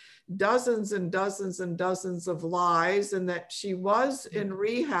been dozens and dozens and dozens of lies, and that she was in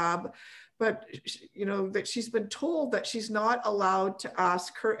rehab, but you know that she's been told that she's not allowed to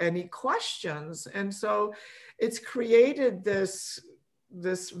ask her any questions. And so it's created this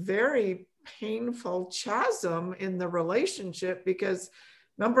very painful chasm in the relationship, because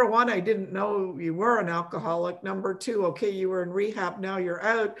number one, I didn't know you were an alcoholic. Number two, okay, you were in rehab, now you're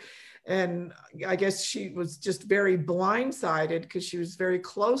out. And I guess she was just very blindsided because she was very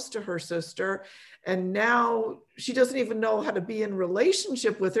close to her sister. And now she doesn't even know how to be in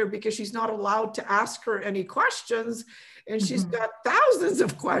relationship with her because she's not allowed to ask her any questions. And she's got thousands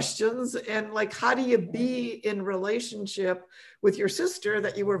of questions. And like, how do you be in relationship with your sister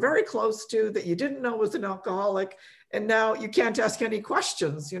that you were very close to, that you didn't know was an alcoholic, and now you can't ask any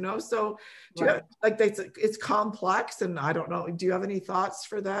questions, you know? So do you have, like, it's complex, and I don't know, do you have any thoughts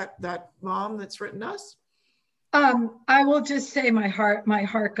for that mom that's written us? I will just say my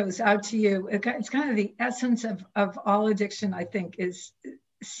heart goes out to you. It's kind of the essence of all addiction, I think, is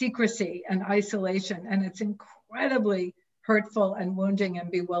secrecy and isolation. And it's incredibly hurtful and wounding and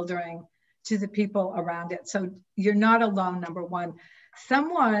bewildering to the people around it. So you're not alone, number one.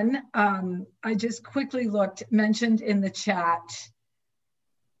 Someone, I just quickly looked, mentioned in the chat,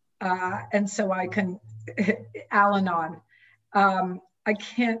 and so I can, Al-Anon. I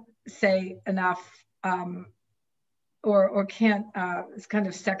can't say enough, or can't kind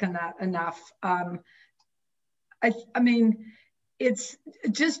of second that enough. I mean, it's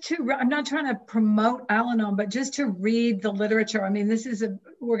just to, I'm not trying to promote Al-Anon, but just to read the literature. I mean, this is an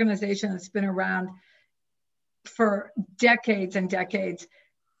organization that's been around for decades and decades,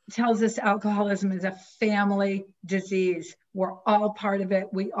 tells us alcoholism is a family disease. We're all part of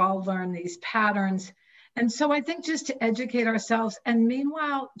it. We all learn these patterns. And so I think just to educate ourselves, and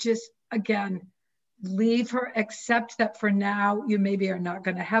meanwhile, just again, leave her, accept that for now, you maybe are not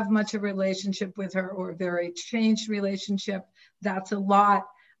going to have much of a relationship with her, or a very changed relationship. That's a lot,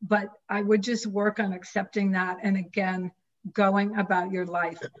 but I would just work on accepting that. And again, going about your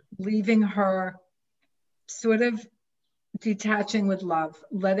life, leaving her, sort of detaching with love,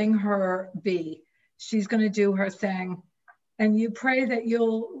 letting her be. She's going to do her thing. And you pray that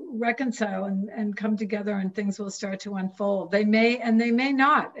you'll reconcile and come together, and things will start to unfold. They may, and they may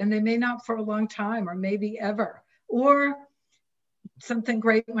not, and they may not for a long time, or maybe ever, or something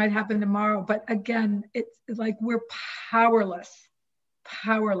great might happen tomorrow. But again, it's like we're powerless,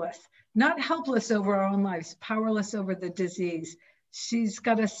 not helpless over our own lives, powerless over the disease. She's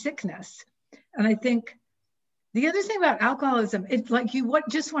got a sickness. And I think the other thing about alcoholism, it's like you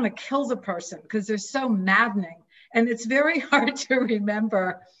just want to kill the person because they're so maddening. And it's very hard to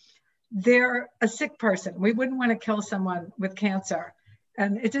remember they're a sick person. We wouldn't want to kill someone with cancer.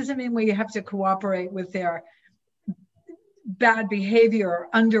 And it doesn't mean we have to cooperate with their bad behavior or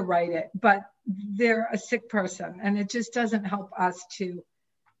underwrite it, but they're a sick person. And it just doesn't help us to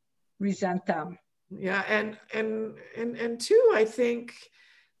resent them. Yeah, and two, I think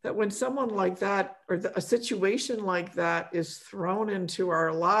that when someone like that, or a situation like that is thrown into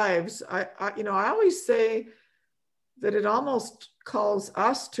our lives, I always say that it almost calls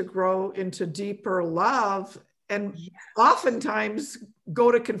us to grow into deeper love, and oftentimes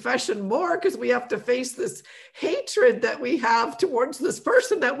go to confession more because we have to face this hatred that we have towards this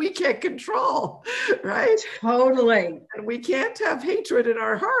person that we can't control, right? Totally. And we can't have hatred in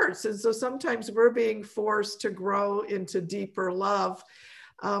our hearts. And so sometimes we're being forced to grow into deeper love.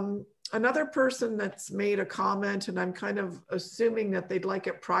 Another person that's made a comment, and I'm kind of assuming that they'd like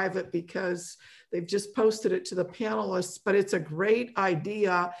it private because they've just posted it to the panelists, but it's a great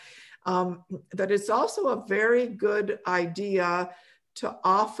idea, that it's also a very good idea to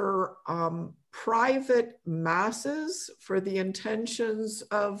offer private masses for the intentions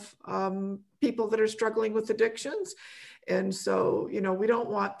of people that are struggling with addictions. And so, you know, we don't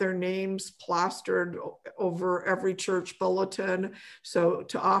want their names plastered over every church bulletin. So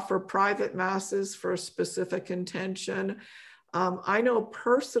to offer private masses for a specific intention. I know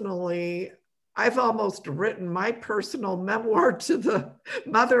personally, I've almost written my personal memoir to the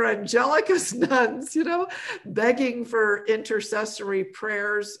Mother Angelica's nuns, you know, begging for intercessory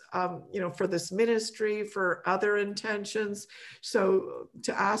prayers, you know, for this ministry, for other intentions. So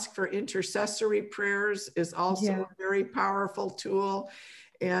to ask for intercessory prayers is also a very powerful tool.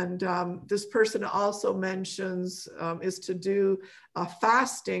 And this person also mentions is to do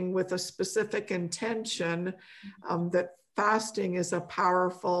fasting with a specific intention, that fasting is a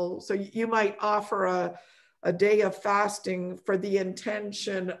powerful, so you might offer a day of fasting for the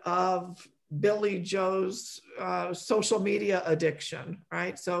intention of Billy Joe's social media addiction,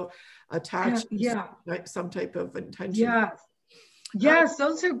 right? So attach some type of intention. Yes,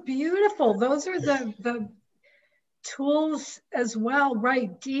 those are beautiful. Those are the tools as well,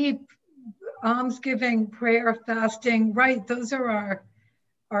 right? Deep almsgiving, prayer, fasting, right? Those are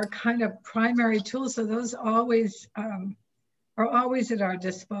our kind of primary tools. So those always are always at our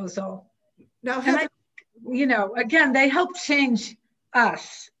disposal. Now, and you know, again, they help change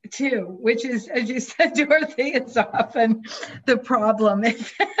us too, which is, as you said, Dorothy, it's often the problem.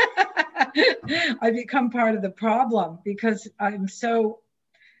 I become part of the problem because I so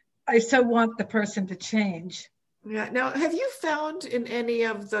want the person to change. Yeah. Now, have you found in any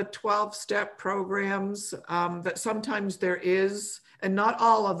of the 12-step programs that sometimes there is, and not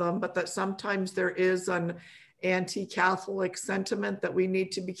all of them, but that sometimes there is an anti-Catholic sentiment that we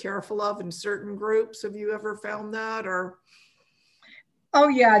need to be careful of in certain groups? Have you ever found that? Or oh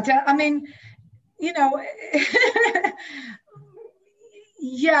yeah, I mean, you know,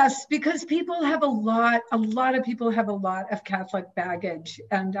 yes, because people have a lot of people have a lot of Catholic baggage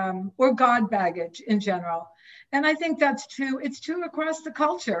and or God baggage in general. And I think that's true. It's true across the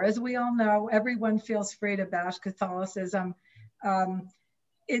culture. As we all know, everyone feels free to bash Catholicism.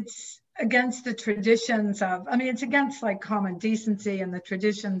 It's against the traditions of, I mean, it's against like common decency and the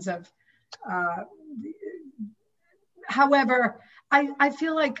traditions of, however, I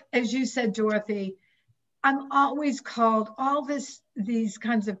feel like, as you said, Dorothy, I'm always called these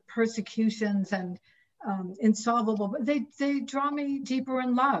kinds of persecutions and insolvable, but they draw me deeper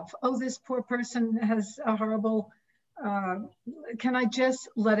in love. Oh, this poor person has a horrible, can I just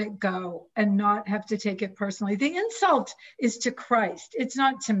let it go and not have to take it personally? The insult is to Christ. It's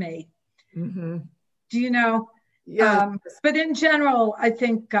not to me. Mm-hmm. Do you know? Yeah. But in general, I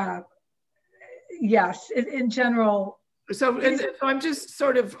think, yes, in general. So I'm just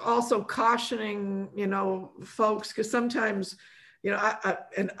sort of also cautioning, you know, folks, because sometimes, you know,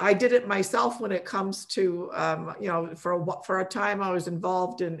 I did it myself when it comes to, you know, for a time I was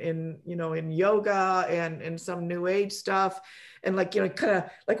involved in you know, in yoga and some new age stuff. And like, you know, kind of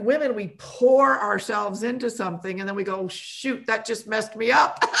like women, we pour ourselves into something and then we go, shoot, that just messed me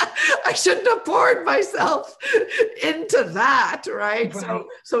up. I shouldn't have poured myself into that, right?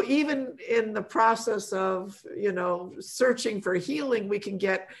 So even in the process of, you know, searching for healing, we can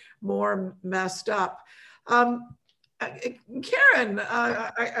get more messed up. Karen,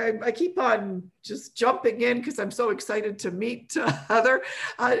 I keep on just jumping in because I'm so excited to meet Heather.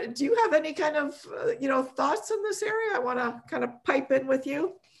 Do you have any kind of, you know, thoughts in this area? I want to kind of pipe in with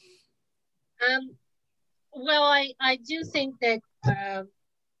you. Well, I do think that,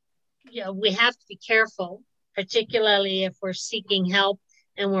 you know, we have to be careful, particularly if we're seeking help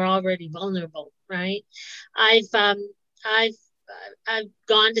and we're already vulnerable, right? I've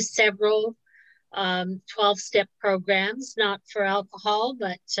gone to several 12-step programs, not for alcohol,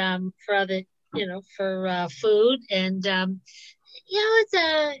 but for other, you know, for food. And, you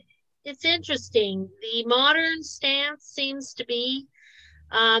know, it's interesting. The modern stance seems to be,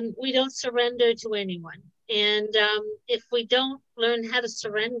 we don't surrender to anyone. And if we don't learn how to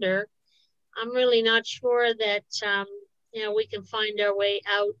surrender, I'm really not sure that, you know, we can find our way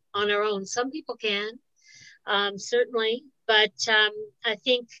out on our own. Some people can, certainly, but I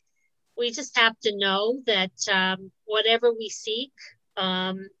think we just have to know that whatever we seek,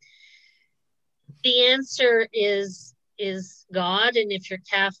 the answer is God. And if you're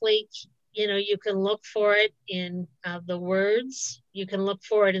Catholic, you know, you can look for it in the words. You can look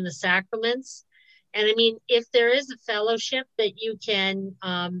for it in the sacraments. And I mean, if there is a fellowship that you can,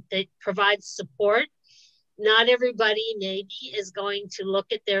 that provides support, not everybody maybe is going to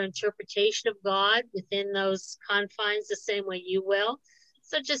look at their interpretation of God within those confines the same way you will.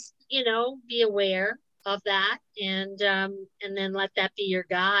 So just, you know, be aware that, and then let that be your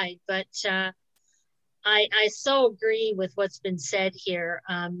guide. But I so agree with what's been said here.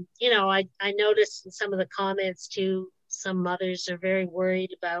 I noticed in some of the comments too, some mothers are very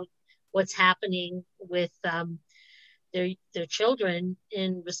worried about what's happening with their children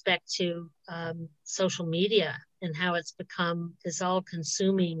in respect to social media and how it's become this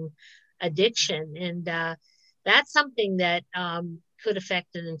all-consuming addiction, and that's something that could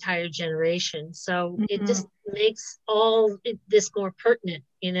affect an entire generation. So it just makes all this more pertinent,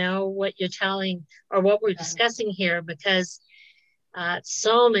 what you're telling or what we're discussing here, because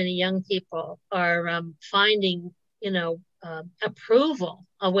so many young people are finding, approval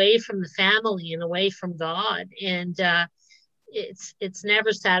away from the family and away from God. And it's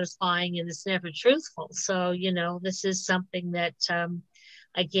never satisfying and it's never truthful. So, this is something that,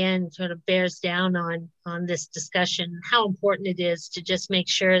 again, sort of bears down on this discussion, how important it is to just make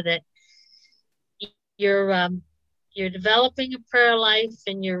sure that you're developing a prayer life,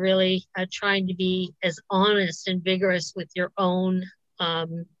 and you're really trying to be as honest and vigorous with your own,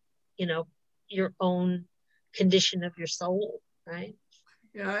 your own condition of your soul, right?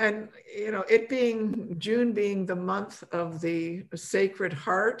 Yeah, and June being the month of the Sacred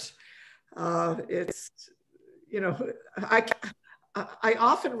Heart, it's I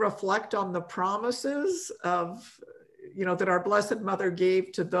often reflect on the promises of that our Blessed Mother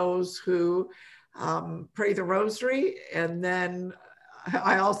gave to those who pray the Rosary, and then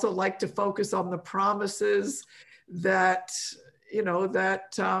I also like to focus on the promises that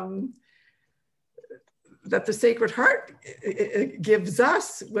that the Sacred Heart gives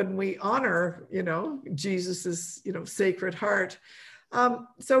us when we honor, Jesus's, Sacred Heart.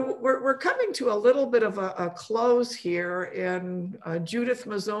 So we're coming to a little bit of a close here, and Judith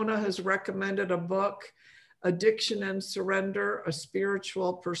Mazzona has recommended a book, Addiction and Surrender, A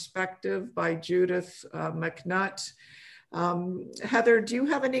Spiritual Perspective by Judith MacNutt. Heather, do you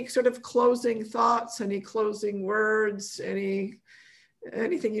have any sort of closing thoughts, any closing words, anything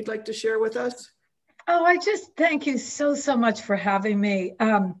you'd like to share with us? Oh, I just thank you so much for having me.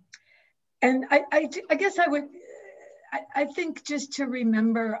 And I guess I think just to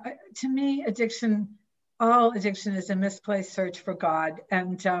remember, to me, all addiction is a misplaced search for God.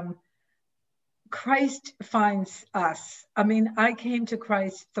 And Christ finds us. I mean, I came to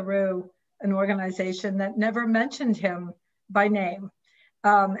Christ through an organization that never mentioned him by name.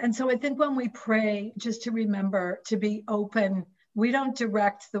 And so I think when we pray, just to remember to be open. We don't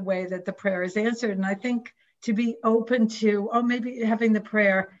direct the way that the prayer is answered. And I think to be open to, maybe having the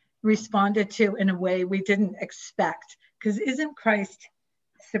prayer responded to in a way we didn't expect, because isn't Christ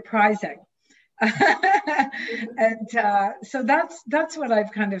surprising? And so that's what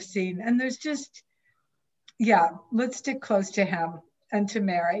I've kind of seen. And there's just, let's stick close to him and to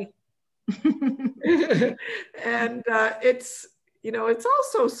Mary. And it's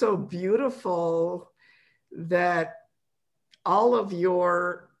also so beautiful that all of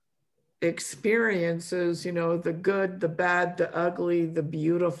your experiences, the good, the bad, the ugly, the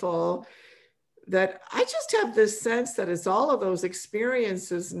beautiful, that I just have this sense that it's all of those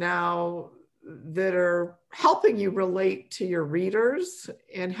experiences now that are helping you relate to your readers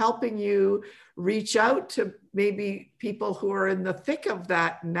and helping you reach out to maybe people who are in the thick of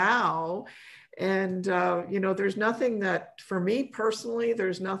that now. And, there's nothing that, for me personally,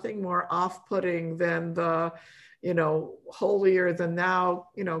 there's nothing more off-putting than the holier than thou,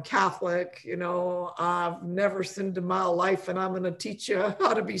 Catholic, I've never sinned in my life and I'm going to teach you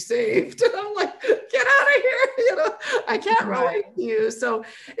how to be saved. I'm like, get out of here. I can't relate to you. So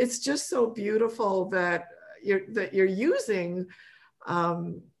it's just so beautiful that you're using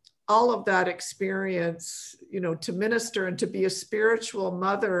all of that experience, to minister and to be a spiritual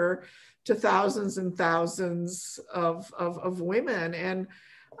mother to thousands and thousands of women. And,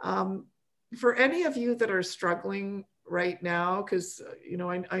 for any of you that are struggling right now, because,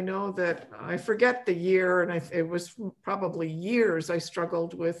 I know that I forget the year, and it was probably years I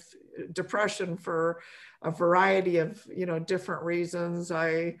struggled with depression for a variety of, different reasons.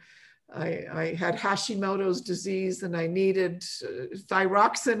 I had Hashimoto's disease and I needed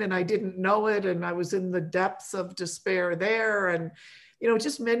thyroxine and I didn't know it. And I was in the depths of despair there, and,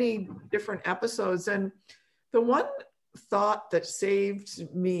 just many different episodes. And the one thought that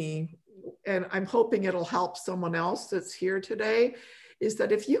saved me, and I'm hoping it'll help someone else that's here today, is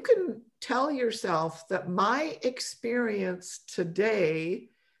that if you can tell yourself that my experience today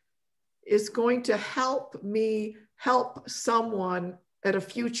is going to help me help someone at a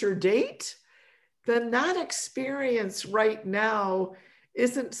future date, then that experience right now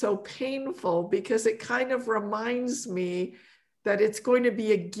isn't so painful, because it kind of reminds me that it's going to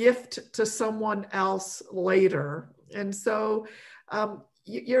be a gift to someone else later. And so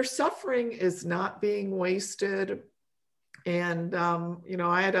your suffering is not being wasted. And,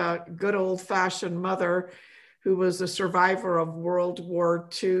 I had a good old fashioned mother who was a survivor of World War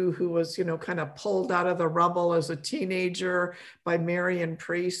II, who was, kind of pulled out of the rubble as a teenager by Marian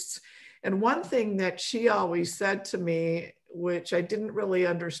priests. And one thing that she always said to me, which I didn't really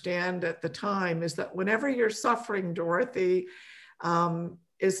understand at the time, is that whenever you're suffering, Dorothy,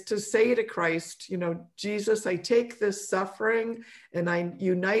 is to say to Christ, Jesus, I take this suffering and I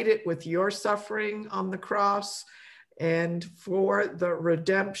unite it with your suffering on the cross, and for the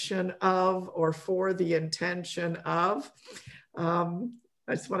redemption of, or for the intention of. I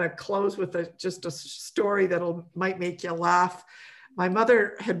just want to close with just a story that might make you laugh. My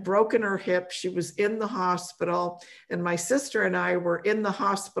mother had broken her hip. She was in the hospital, and my sister and I were in the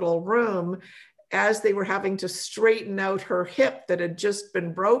hospital room as they were having to straighten out her hip that had just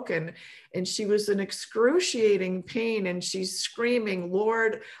been broken. And she was in excruciating pain, and she's screaming,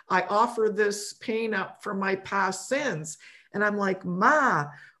 Lord, I offer this pain up for my past sins. And I'm like, Ma,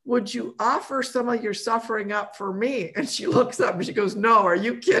 would you offer some of your suffering up for me? And she looks up and she goes, no, are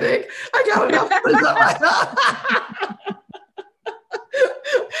you kidding? I got enough.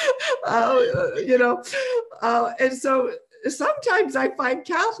 And so sometimes I find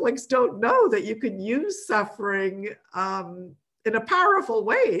Catholics don't know that you can use suffering in a powerful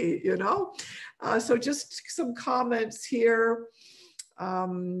way, So just some comments here.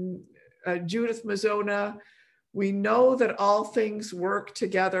 Judith Mazzona, we know that all things work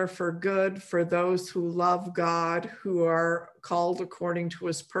together for good for those who love God, who are called according to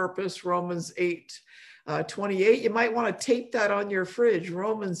his purpose, Romans 8:28. You might want to tape that on your fridge,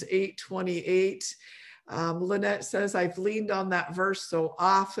 Romans 8:28. Lynette says, I've leaned on that verse so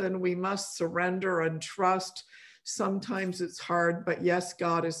often. We must surrender and trust. Sometimes it's hard, but yes,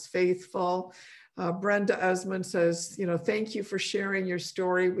 God is faithful. Brenda Esmond says, thank you for sharing your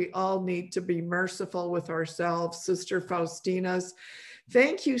story. We all need to be merciful with ourselves. Sister Faustina's,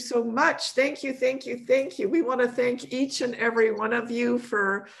 thank you so much. Thank you, thank you, thank you. We want to thank each and every one of you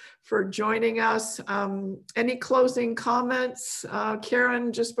for joining us. Any closing comments,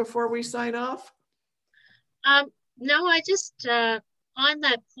 Karen, just before we sign off? No, I just, on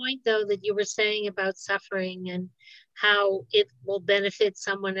that point though, that you were saying about suffering and how it will benefit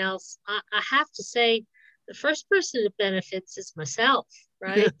someone else, I have to say the first person it benefits is myself,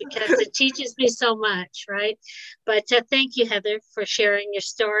 right? Because it teaches me so much, right? But thank you, Heather, for sharing your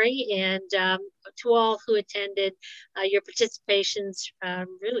story, and to all who attended, your participation's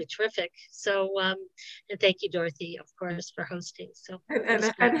really terrific. So, and thank you, Dorothy, of course, for hosting. So,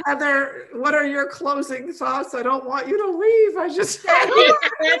 and Heather, what are your closing thoughts? I don't want you to leave. I just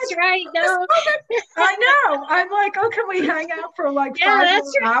that's right. No, I know. I'm like, oh, can we hang out for like 5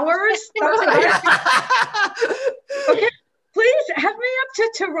 more hours? Okay. Please have me up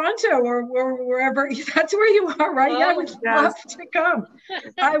to Toronto or wherever. That's where you are, right? I would love to come.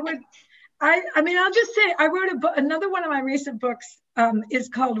 I mean, I'll just say, I wrote a book. Another one of my recent books is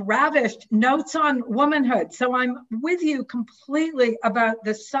called Ravished, Notes on Womanhood. So I'm with you completely about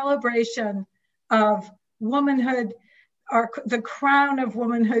the celebration of womanhood, the crown of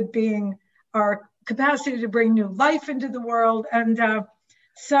womanhood being our capacity to bring new life into the world. And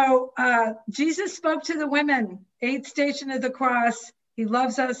so Jesus spoke to the women, 8th station of the cross. He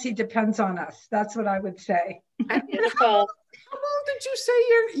loves us. He depends on us. That's what I would say. Beautiful. How old did you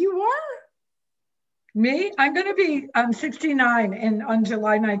say you are? Me? I'm going to be 69 on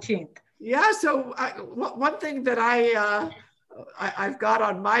July 19th. Yeah. So one thing that I've got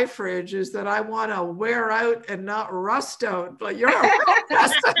on my fridge is that I want to wear out and not rust out. But you're a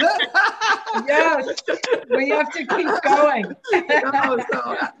yes, we have to keep going.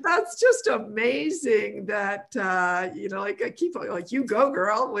 So that's just amazing that like I keep like you go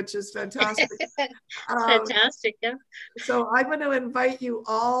girl, which is fantastic. Fantastic, yeah. So I'm going to invite you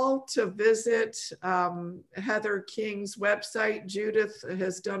all to visit Heather King's website. Judith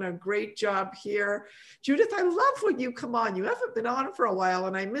has done a great job here. Judith, I love when you come on. You haven't been on for a while,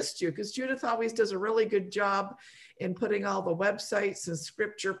 and I missed you because Judith always does a really good job in putting all the websites and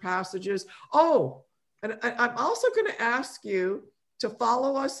scripture passages. Oh, and I'm also going to ask you to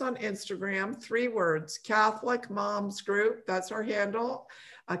follow us on Instagram, 3 words, Catholic Moms Group. That's our handle,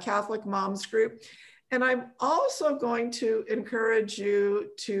 Catholic Moms Group. And I'm also going to encourage you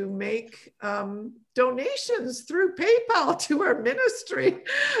to make donations through PayPal to our ministry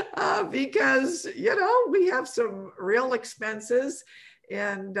because, we have some real expenses.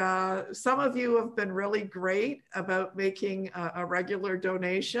 And some of you have been really great about making a regular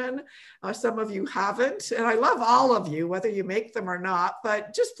donation. Some of you haven't. And I love all of you, whether you make them or not.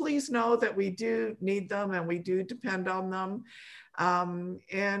 But just please know that we do need them and we do depend on them.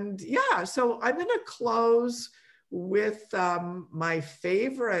 And yeah, so I'm going to close with my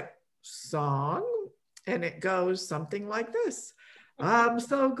favorite song. And it goes something like this. I'm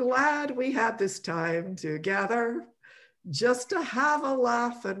so glad we had this time together, just to have a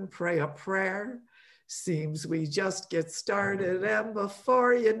laugh and pray a prayer. Seems we just get started, and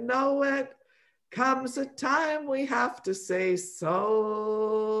before you know it, comes a time we have to say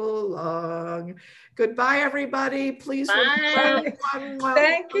so long. Goodbye, everybody. Please Bye.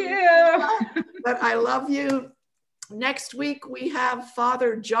 Thank you. But I love you. Next week, we have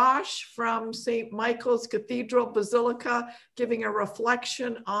Father Josh from St. Michael's Cathedral Basilica giving a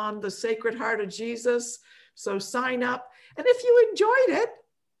reflection on the Sacred Heart of Jesus. So sign up. And if you enjoyed it,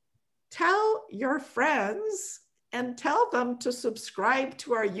 tell your friends and tell them to subscribe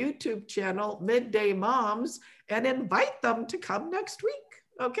to our YouTube channel, Midday Moms, and invite them to come next week.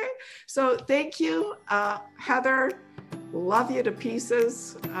 Okay? So thank you, Heather. Love you to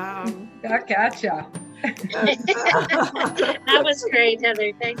pieces. Gotcha. That was great,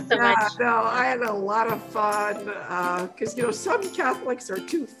 Heather. Thanks so much. No, I had a lot of fun because, you know, some Catholics are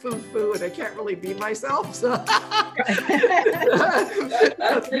too foo-foo and I can't really be myself. So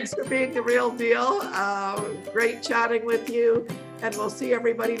thanks for being the real deal. Great chatting with you. And we'll see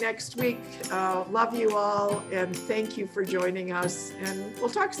everybody next week. Love you all. And thank you for joining us. And we'll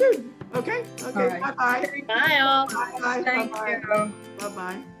talk soon. Okay? Okay. All right. Bye-bye. Bye all. Bye-bye. Thank Bye-bye. you.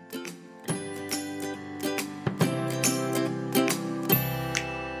 Bye-bye.